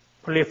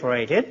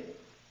proliferated,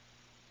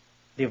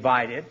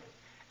 divided,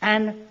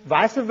 and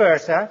vice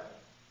versa,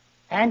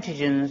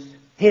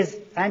 his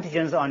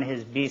antigens on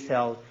his B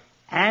cells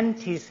and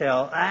T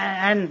cell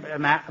and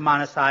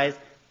monocytes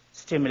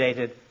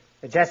stimulated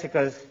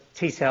Jessica's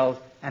T cells,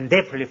 and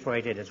they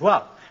proliferated as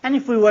well. And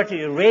if we were to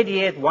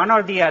irradiate one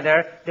or the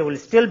other, there will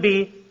still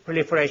be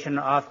proliferation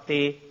of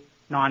the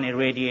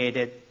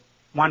non-irradiated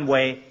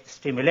one-way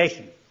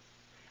stimulation.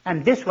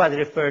 And this was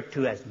referred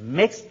to as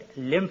mixed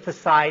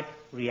lymphocyte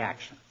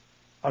reaction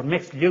or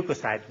mixed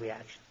leukocyte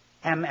reaction,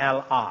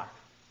 MLR.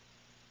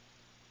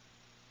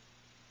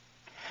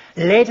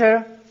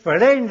 Later,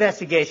 further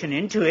investigation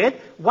into it,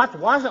 what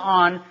was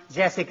on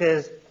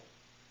Jessica's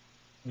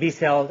B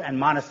cells and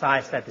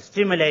monocytes that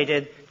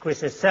stimulated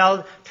Chris's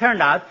cells,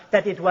 turned out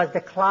that it was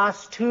the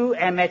class 2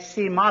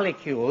 MHC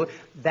molecule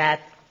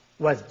that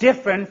was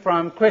different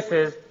from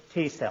Chris's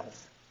T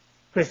cells,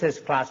 Chris's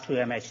class 2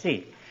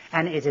 MHC.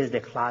 And it is the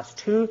class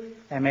 2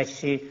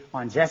 MHC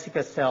on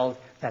Jessica's cells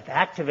that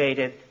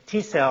activated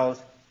T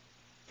cells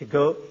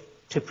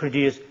to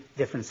produce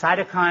different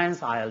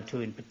cytokines,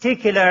 IL-2 in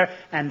particular,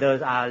 and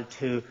those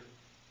IL-2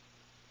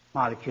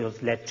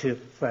 molecules led to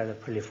further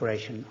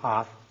proliferation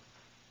of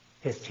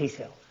his T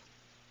cells.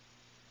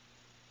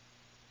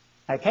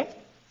 Okay?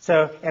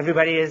 So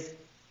everybody is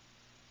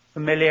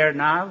familiar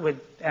now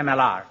with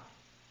MLR.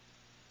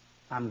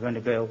 I'm going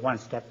to go one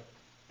step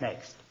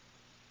next.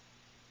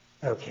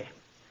 Okay.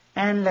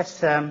 And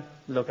let's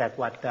look at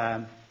what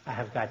I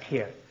have got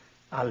here.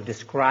 I'll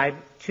describe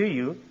to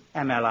you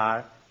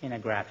MLR in a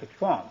graphic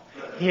form.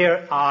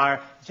 Here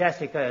are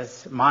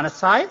Jessica's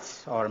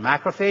monocytes or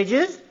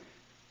macrophages.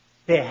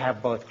 They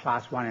have both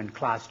class 1 and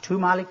class 2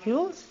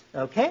 molecules.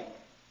 Okay?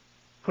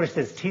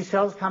 Chris's T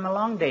cells come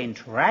along. They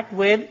interact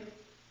with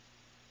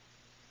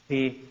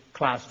the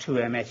class 2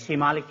 MHC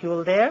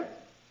molecule there.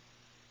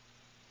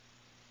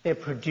 They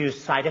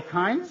produce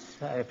cytokines,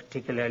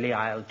 particularly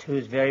IL-2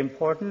 is very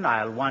important.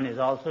 IL-1 is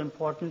also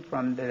important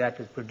that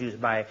is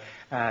produced by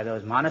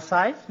those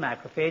monocytes,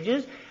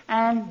 macrophages,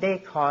 and they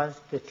cause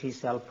the T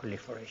cell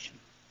proliferation.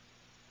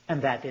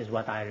 And that is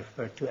what I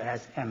refer to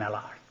as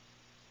MLR.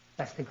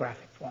 That's the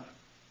graphic form.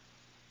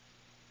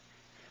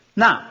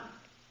 Now,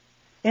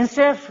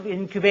 instead of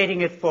incubating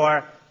it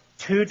for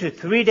 2 to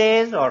 3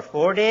 days or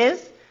 4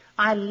 days,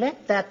 I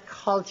let that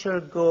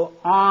culture go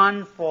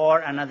on for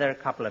another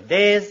couple of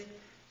days.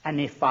 And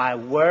if I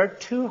were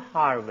to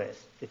harvest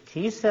the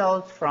T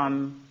cells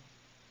from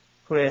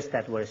Chris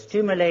that were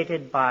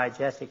stimulated by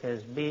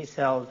Jessica's B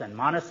cells and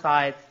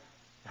monocytes,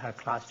 her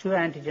class 2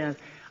 antigens,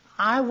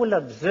 I will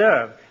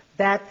observe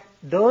that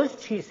those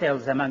T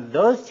cells, among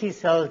those T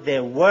cells,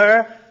 there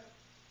were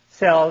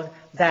cells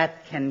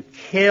that can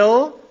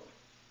kill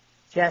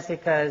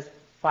Jessica's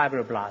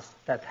fibroblasts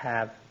that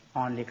have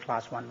only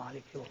class 1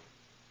 molecule.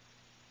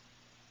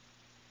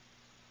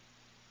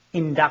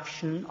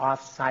 Induction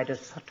of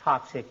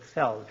cytotoxic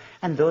cells,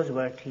 and those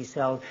were T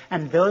cells,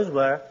 and those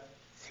were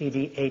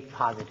CD8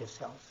 positive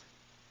cells.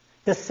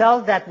 The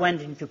cells that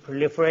went into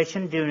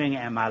proliferation during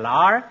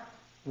MLR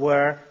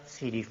were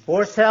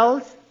CD4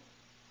 cells,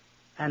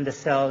 and the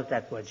cells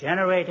that were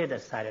generated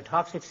as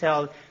cytotoxic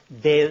cells,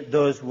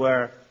 those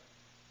were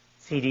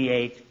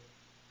CD8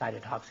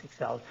 cytotoxic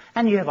cells.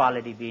 And you have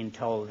already been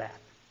told that,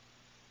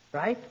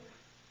 right?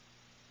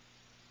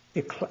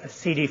 The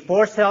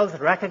CD4 cells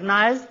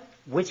recognize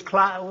which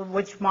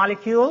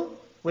molecule?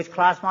 Which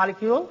class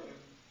molecule?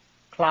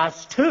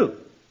 Class 2.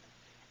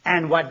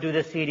 And what do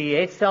the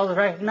CD8 cells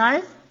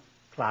recognize?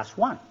 Class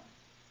 1.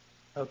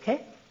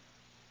 Okay?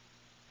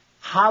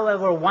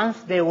 However, once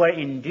they were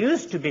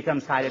induced to become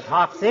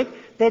cytotoxic,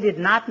 they did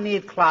not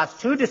need class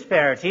 2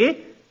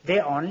 disparity. They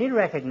only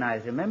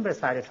recognized, remember,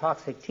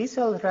 cytotoxic T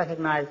cells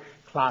recognize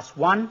class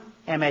 1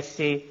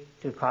 MHC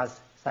to cause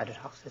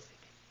cytotoxicity.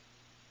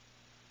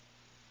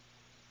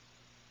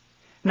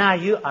 Now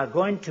I'm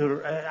going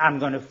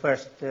to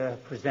first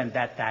present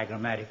that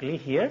diagrammatically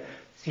here.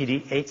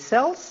 CD8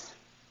 cells.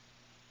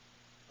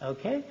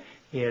 Okay,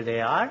 here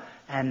they are,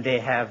 and they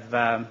have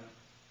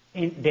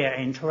they're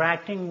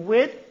interacting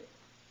with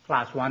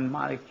class 1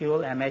 molecule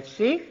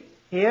MHC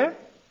here.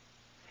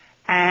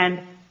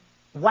 And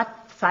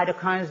what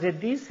cytokines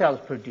did these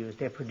cells produce?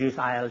 They produce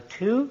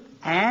IL-2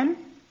 and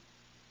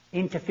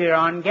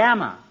interferon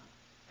gamma.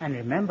 And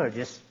remember,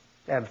 just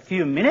a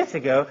few minutes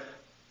ago,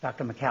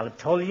 Dr. McCallum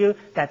told you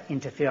that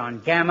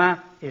interferon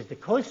gamma is the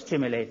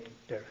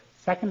co-stimulator,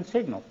 second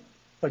signal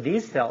for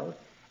these cells,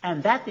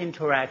 and that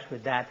interacts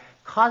with that,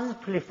 causes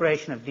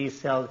proliferation of these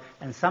cells,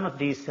 and some of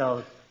these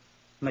cells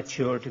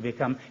mature to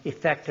become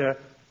effector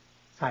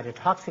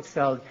cytotoxic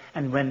cells,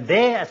 and when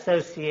they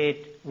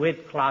associate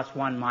with class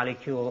 1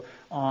 molecule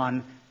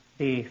on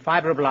the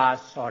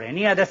fibroblasts or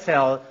any other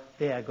cell,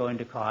 they are going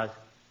to cause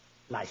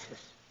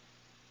lysis,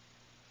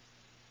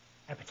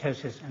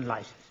 apoptosis and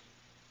lysis.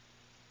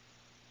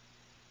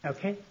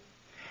 Okay?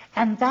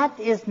 And that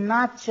is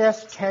not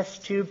just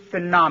test tube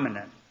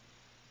phenomenon.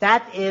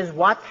 That is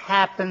what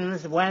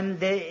happens when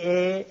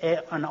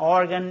an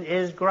organ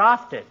is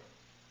grafted.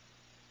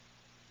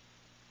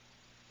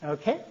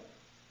 Okay?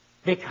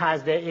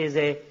 Because there is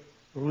a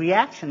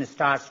reaction that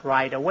starts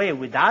right away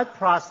without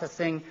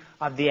processing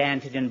of the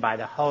antigen by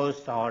the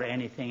host or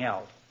anything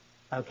else.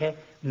 Okay?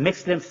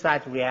 Mixed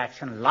lymphocyte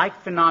reaction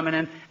like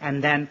phenomenon,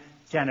 and then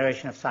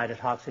generation of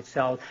cytotoxic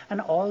cells,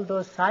 and all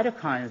those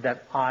cytokines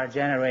that are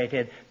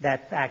generated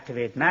that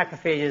activate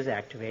macrophages,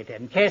 activate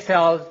NK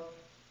cells,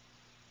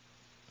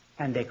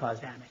 and they cause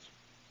damage.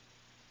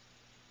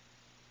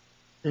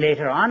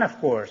 Later on, of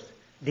course,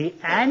 the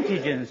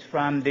antigens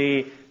from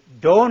the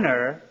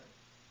donor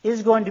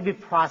is going to be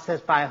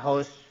processed by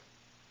host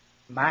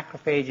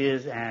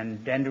macrophages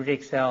and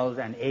dendritic cells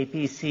and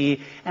APC,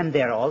 and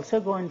they're also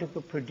going to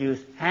produce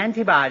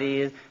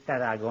antibodies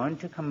that are going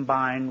to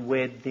combine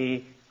with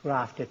the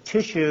grafted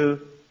tissue,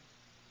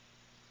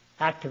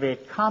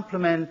 activate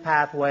complement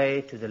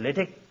pathway to the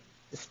lytic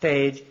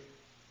stage,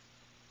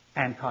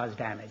 and cause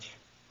damage.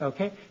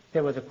 Okay?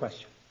 There was a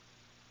question.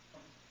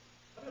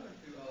 What happened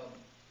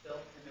to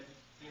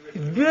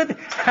self-image? Good.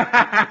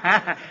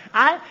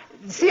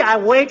 I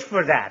wait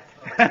for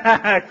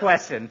that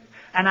question.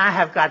 And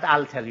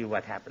I'll tell you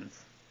what happens.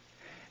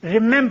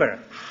 Remember,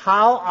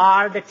 how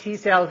are the T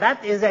cells?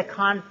 That is a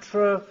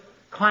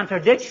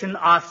contradiction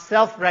of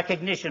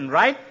self-recognition,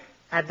 right?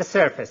 At the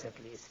surface, at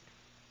least.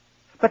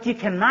 But you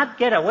cannot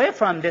get away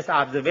from this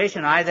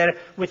observation either,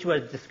 which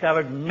was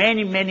discovered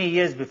many, many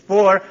years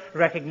before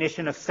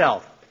recognition of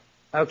self.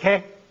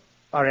 Okay?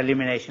 Or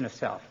elimination of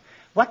self.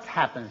 What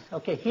happens?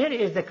 Okay, here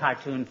is the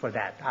cartoon for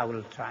that. I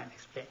will try and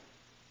explain.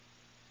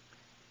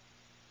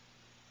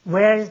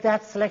 Where is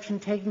that selection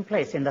taking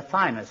place? In the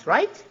thymus,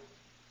 right?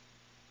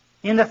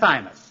 In the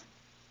thymus.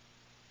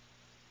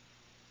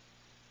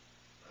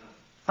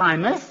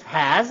 Thymus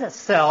has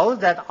cells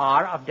that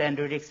are of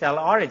dendritic cell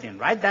origin,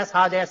 right? That's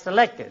how they are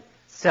selected.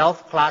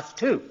 Self class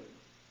 2.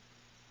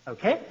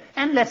 Okay?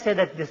 And let's say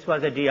that this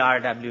was a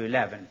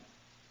DRW11.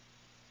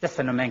 Just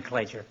a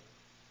nomenclature.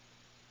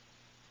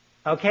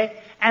 Okay?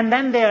 And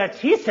then there are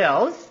T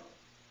cells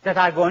that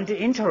are going to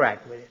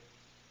interact with it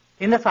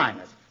in the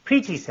thymus.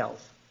 Pre-T cells.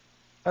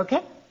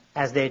 Okay?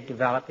 As they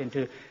develop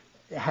into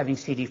having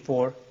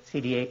CD4,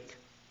 CD8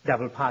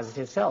 double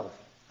positive cells.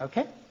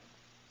 Okay?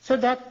 So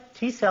that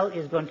T cell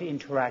is going to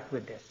interact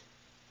with this.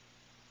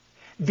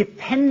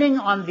 Depending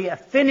on the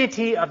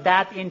affinity of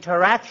that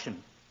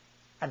interaction,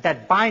 at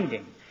that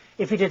binding,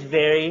 if it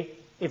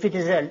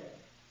is an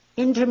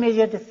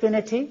intermediate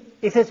affinity,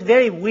 if it's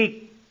very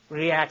weak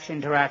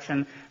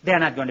interaction, they're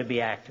not going to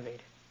be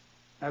activated.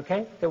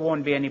 Okay? There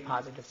won't be any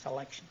positive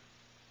selection.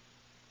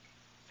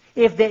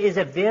 If there is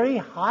a very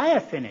high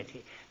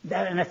affinity,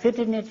 an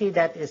affinity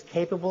that is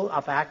capable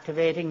of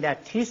activating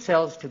that T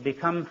cells to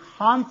become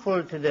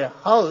harmful to the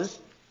host,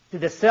 to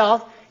the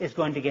self, is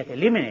going to get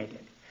eliminated.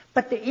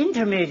 But the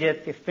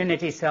intermediate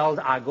affinity cells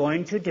are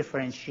going to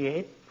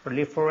differentiate,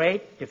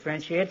 proliferate,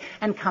 differentiate,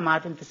 and come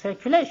out into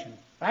circulation,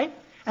 right?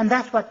 And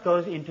that's what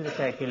goes into the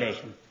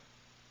circulation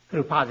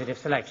through positive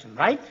selection,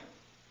 right?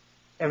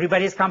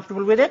 Everybody is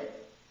comfortable with it?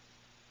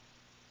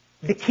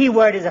 The key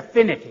word is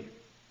affinity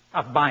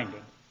of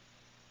binding.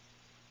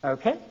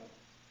 Okay?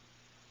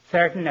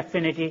 Certain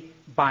affinity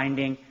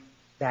binding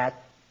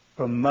that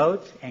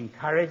promotes,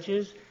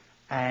 encourages,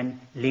 and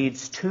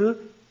leads to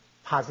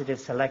positive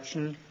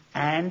selection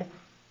and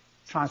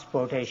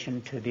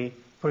transportation to the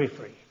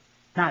periphery.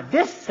 Now,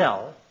 this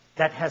cell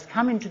that has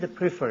come into the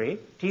periphery,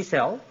 T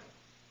cell,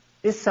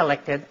 is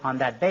selected on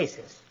that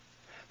basis.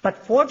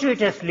 But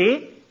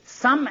fortuitously,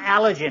 some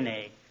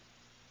allogeneic,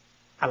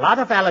 a lot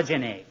of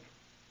allogeneic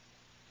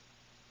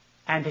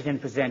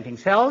antigen-presenting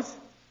cells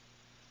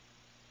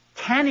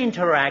can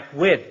interact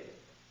with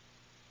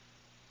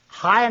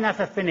high enough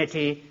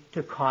affinity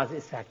to cause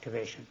its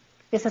activation.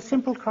 It's a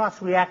simple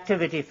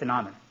cross-reactivity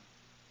phenomenon.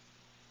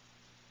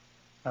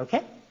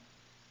 Okay?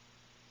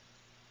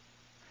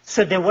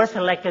 So they were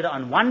selected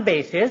on one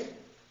basis,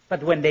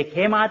 but when they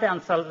came out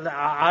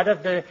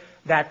of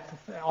that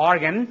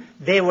organ,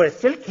 they were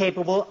still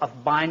capable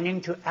of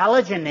binding to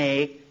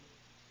allogeneic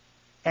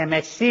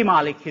MHC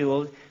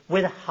molecules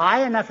with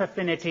high enough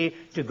affinity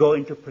to go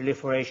into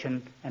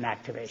proliferation and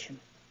activation.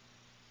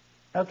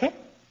 Okay?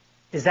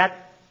 Is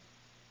that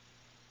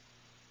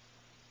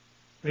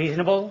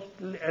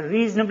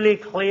reasonably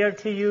clear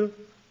to you?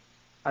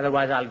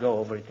 Otherwise, I'll go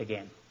over it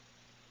again.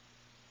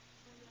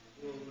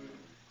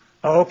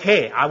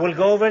 Okay, I will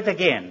go over it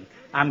again.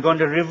 I'm going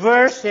to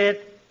reverse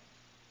it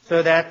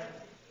so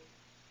that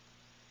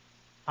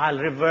I'll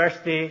reverse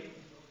the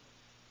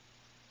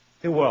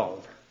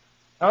world.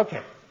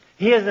 Okay,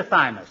 here's the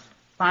thymus.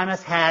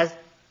 Thymus has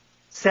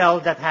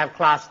cells that have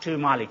class 2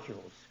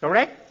 molecules.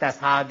 Correct? That's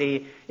how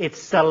it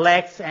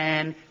selects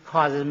and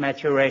causes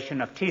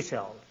maturation of T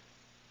cells.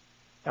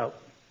 Oh,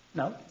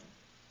 no?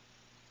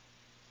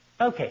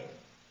 Okay.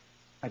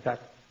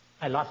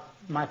 I lost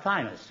my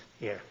thymus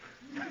here.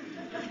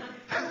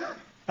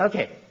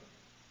 Okay.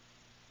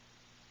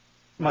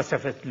 Most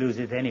of us lose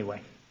it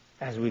anyway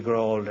as we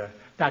grow older.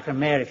 Dr.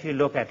 Mayer, if you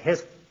look at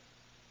his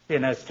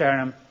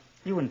sternum,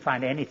 you wouldn't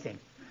find anything.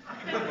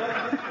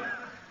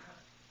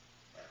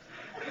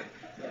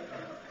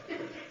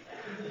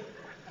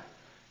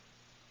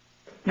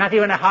 Not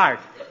even a heart.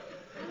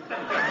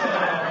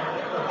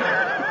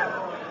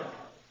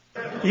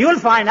 You'll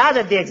find out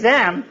at the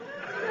exam.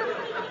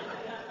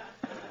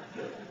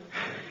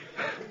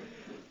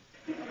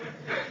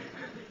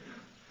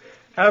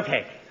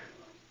 Okay.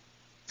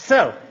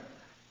 So,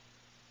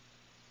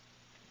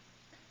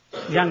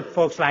 young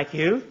folks like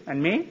you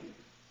and me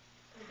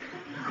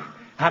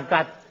have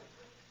got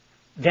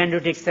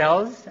dendritic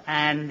cells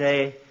and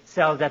the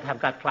cells that have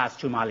got class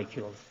 2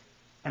 molecules.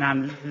 And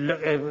I'm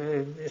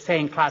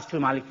saying class 2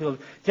 molecules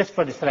just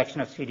for the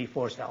selection of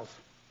CD4 cells.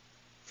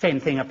 Same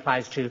thing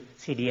applies to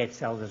CD8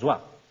 cells as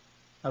well.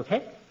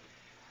 Okay?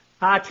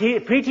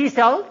 Pre-T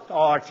cell,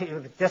 or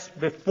just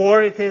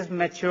before it is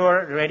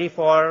mature, ready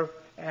for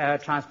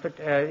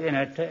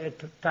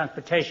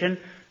transportation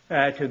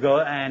to go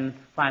and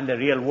find the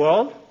real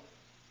world,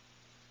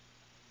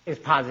 is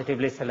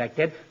positively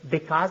selected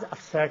because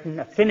of certain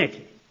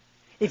affinity.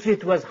 If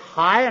it was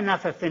high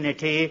enough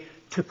affinity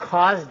to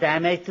cause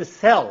damage to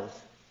cells,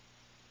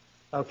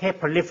 okay,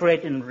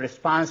 proliferate in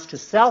response to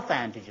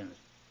self-antigens,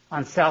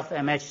 on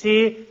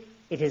self-MHC,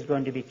 it is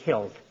going to be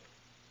killed.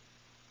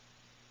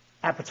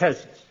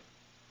 Apoptosis.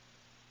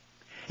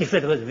 If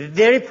it was a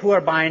very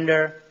poor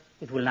binder,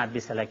 it will not be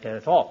selected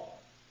at all.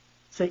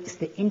 So it's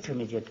the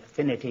intermediate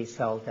affinity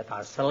cells that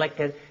are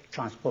selected,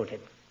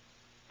 transported,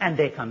 and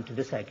they come to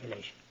the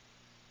circulation.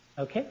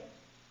 Okay?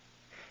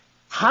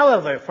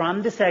 However,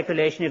 from the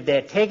circulation, if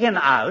they're taken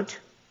out,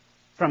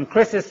 from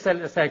Chris's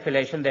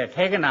circulation, they're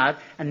taken out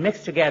and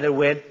mixed together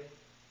with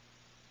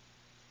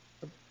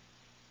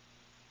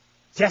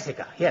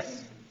Jessica,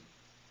 yes.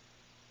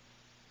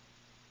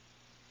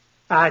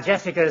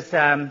 Jessica's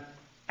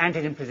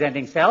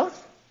antigen-presenting cells,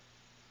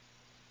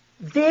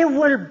 they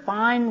will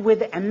bind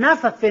with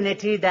enough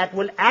affinity that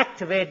will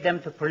activate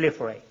them to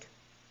proliferate.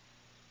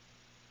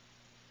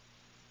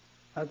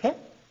 Okay?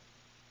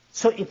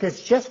 So it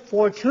is just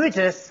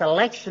fortuitous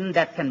selection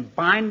that can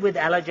bind with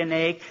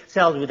allogeneic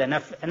cells with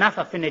enough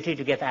affinity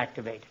to get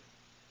activated.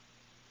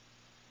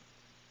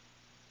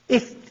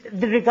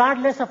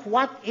 Regardless of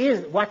what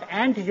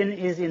antigen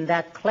is in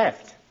that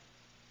cleft,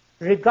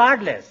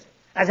 regardless,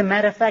 as a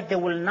matter of fact, they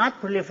will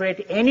not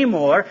proliferate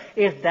anymore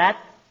if that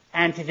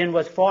antigen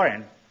was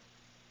foreign.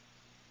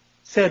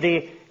 So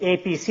the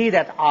APC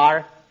that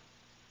are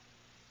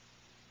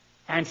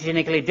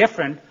antigenically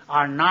different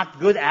are not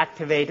good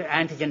activator,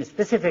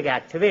 antigen-specific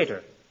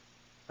activator.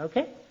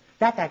 Okay?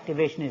 That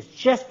activation is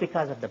just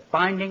because of the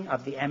binding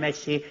of the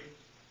MHC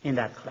in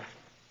that cleft,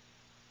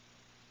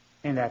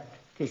 in that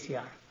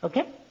TCR.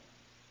 Okay?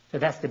 So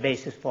that's the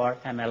basis for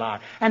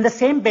MLR. And the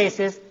same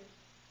basis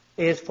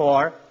is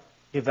for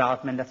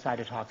development of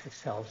cytotoxic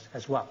cells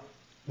as well.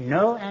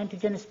 No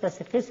antigen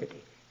specificity,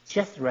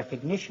 just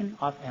recognition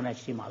of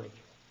MHC molecule,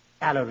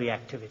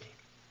 alloreactivity.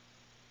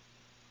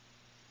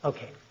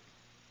 Okay.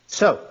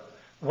 So,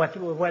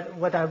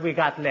 what have we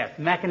got left?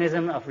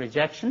 Mechanism of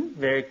rejection,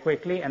 very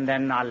quickly, and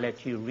then I'll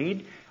let you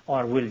read,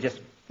 or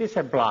it's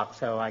a block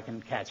so I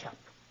can catch up.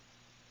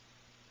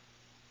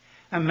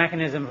 A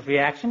mechanism of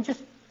reaction,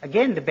 just,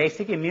 again, the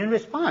basic immune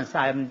response.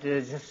 I'm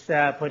just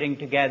putting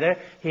together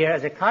here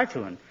as a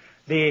cartoon.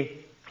 The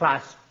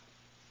class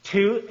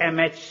 2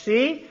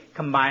 MHC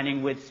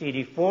combining with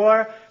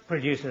CD4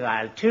 produces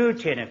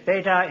IL-2,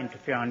 TNF-beta,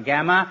 interferon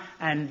gamma,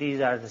 and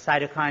these are the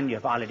cytokines you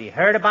have already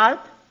heard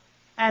about.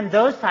 And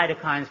those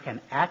cytokines can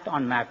act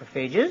on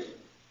macrophages,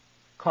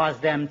 cause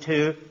them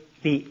to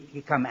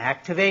become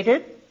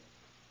activated,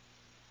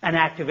 and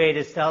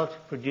activated cells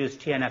produce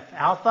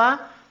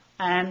TNF-alpha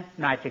and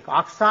nitric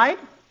oxide,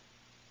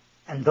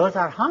 and those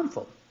are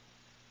harmful.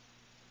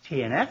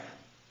 TNF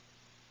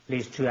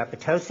leads to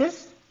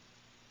apoptosis,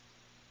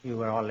 you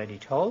were already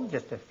told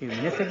just a few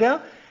minutes ago,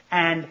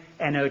 and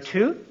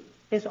NO2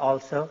 is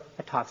also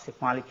a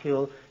toxic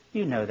molecule.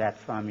 You know that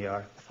from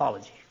your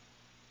pathology.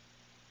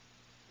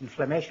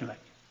 Inflammation rate.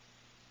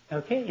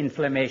 Okay,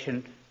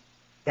 inflammation,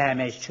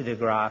 damage to the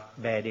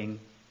graft bedding,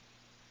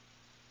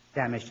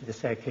 damage to the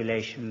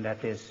circulation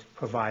that is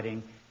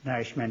providing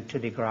nourishment to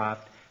the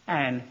graft,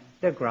 and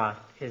the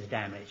graft is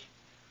damaged.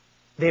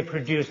 They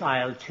produce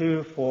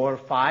IL-2, 4,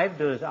 5.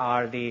 Those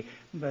are the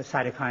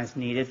cytokines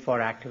needed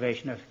for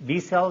activation of B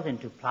cells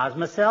into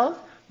plasma cells,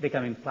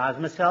 becoming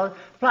plasma cells.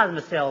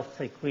 Plasma cells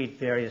secrete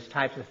various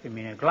types of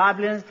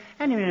immunoglobulins,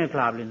 and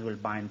immunoglobulins will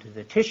bind to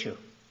the tissue.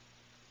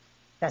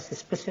 That's the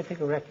specific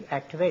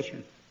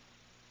activation.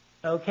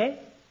 Okay?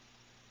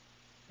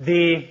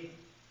 The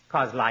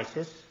cause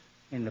lysis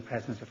in the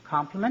presence of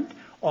complement,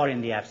 or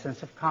in the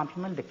absence of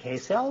complement, the K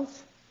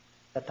cells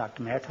that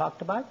Dr. Mayer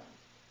talked about.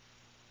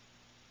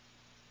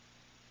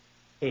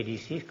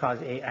 ADCs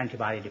cause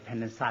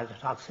antibody-dependent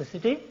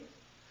cytotoxicity,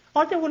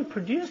 or they will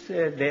produce,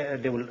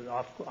 they will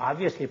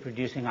obviously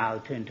producing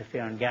IL-2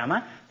 interferon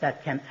gamma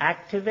that can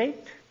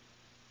activate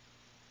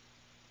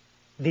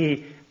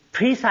the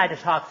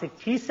pre-cytotoxic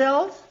T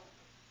cells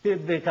to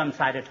become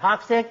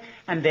cytotoxic,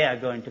 and they are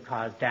going to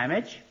cause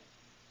damage,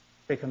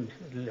 become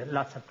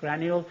lots of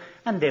granules,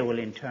 and they will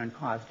in turn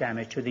cause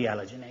damage to the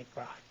allogeneic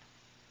graft.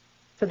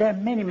 So there are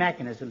many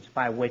mechanisms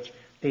by which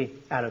the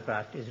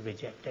allograft is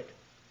rejected.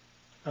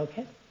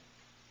 Okay?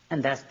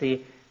 And those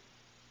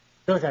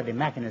are the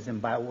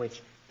mechanisms by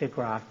which the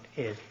graft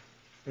is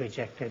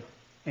rejected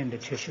in the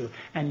tissue.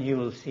 And you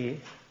will see,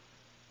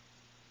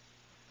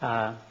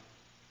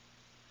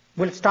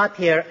 we'll stop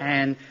here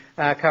and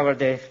cover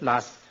the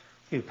last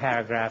few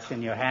paragraphs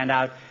in your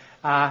handout.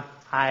 On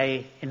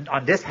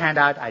this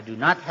handout, I do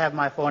not have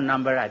my phone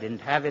number. I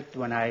didn't have it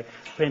when I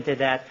printed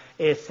that.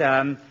 It's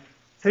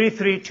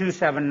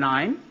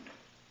 33279.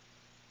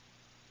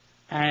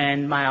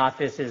 And my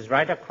office is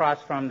right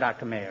across from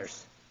Dr.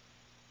 Mayer's,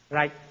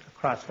 right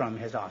across from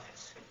his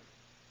office.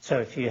 So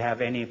if you have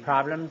any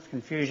problems,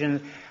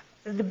 confusions,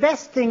 the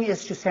best thing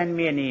is to send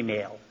me an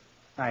email.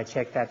 I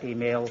check that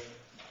email,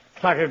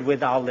 cluttered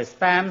with all the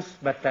spams,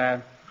 but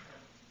I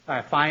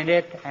find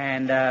it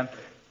and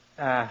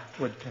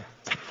would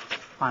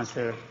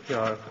answer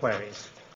your queries.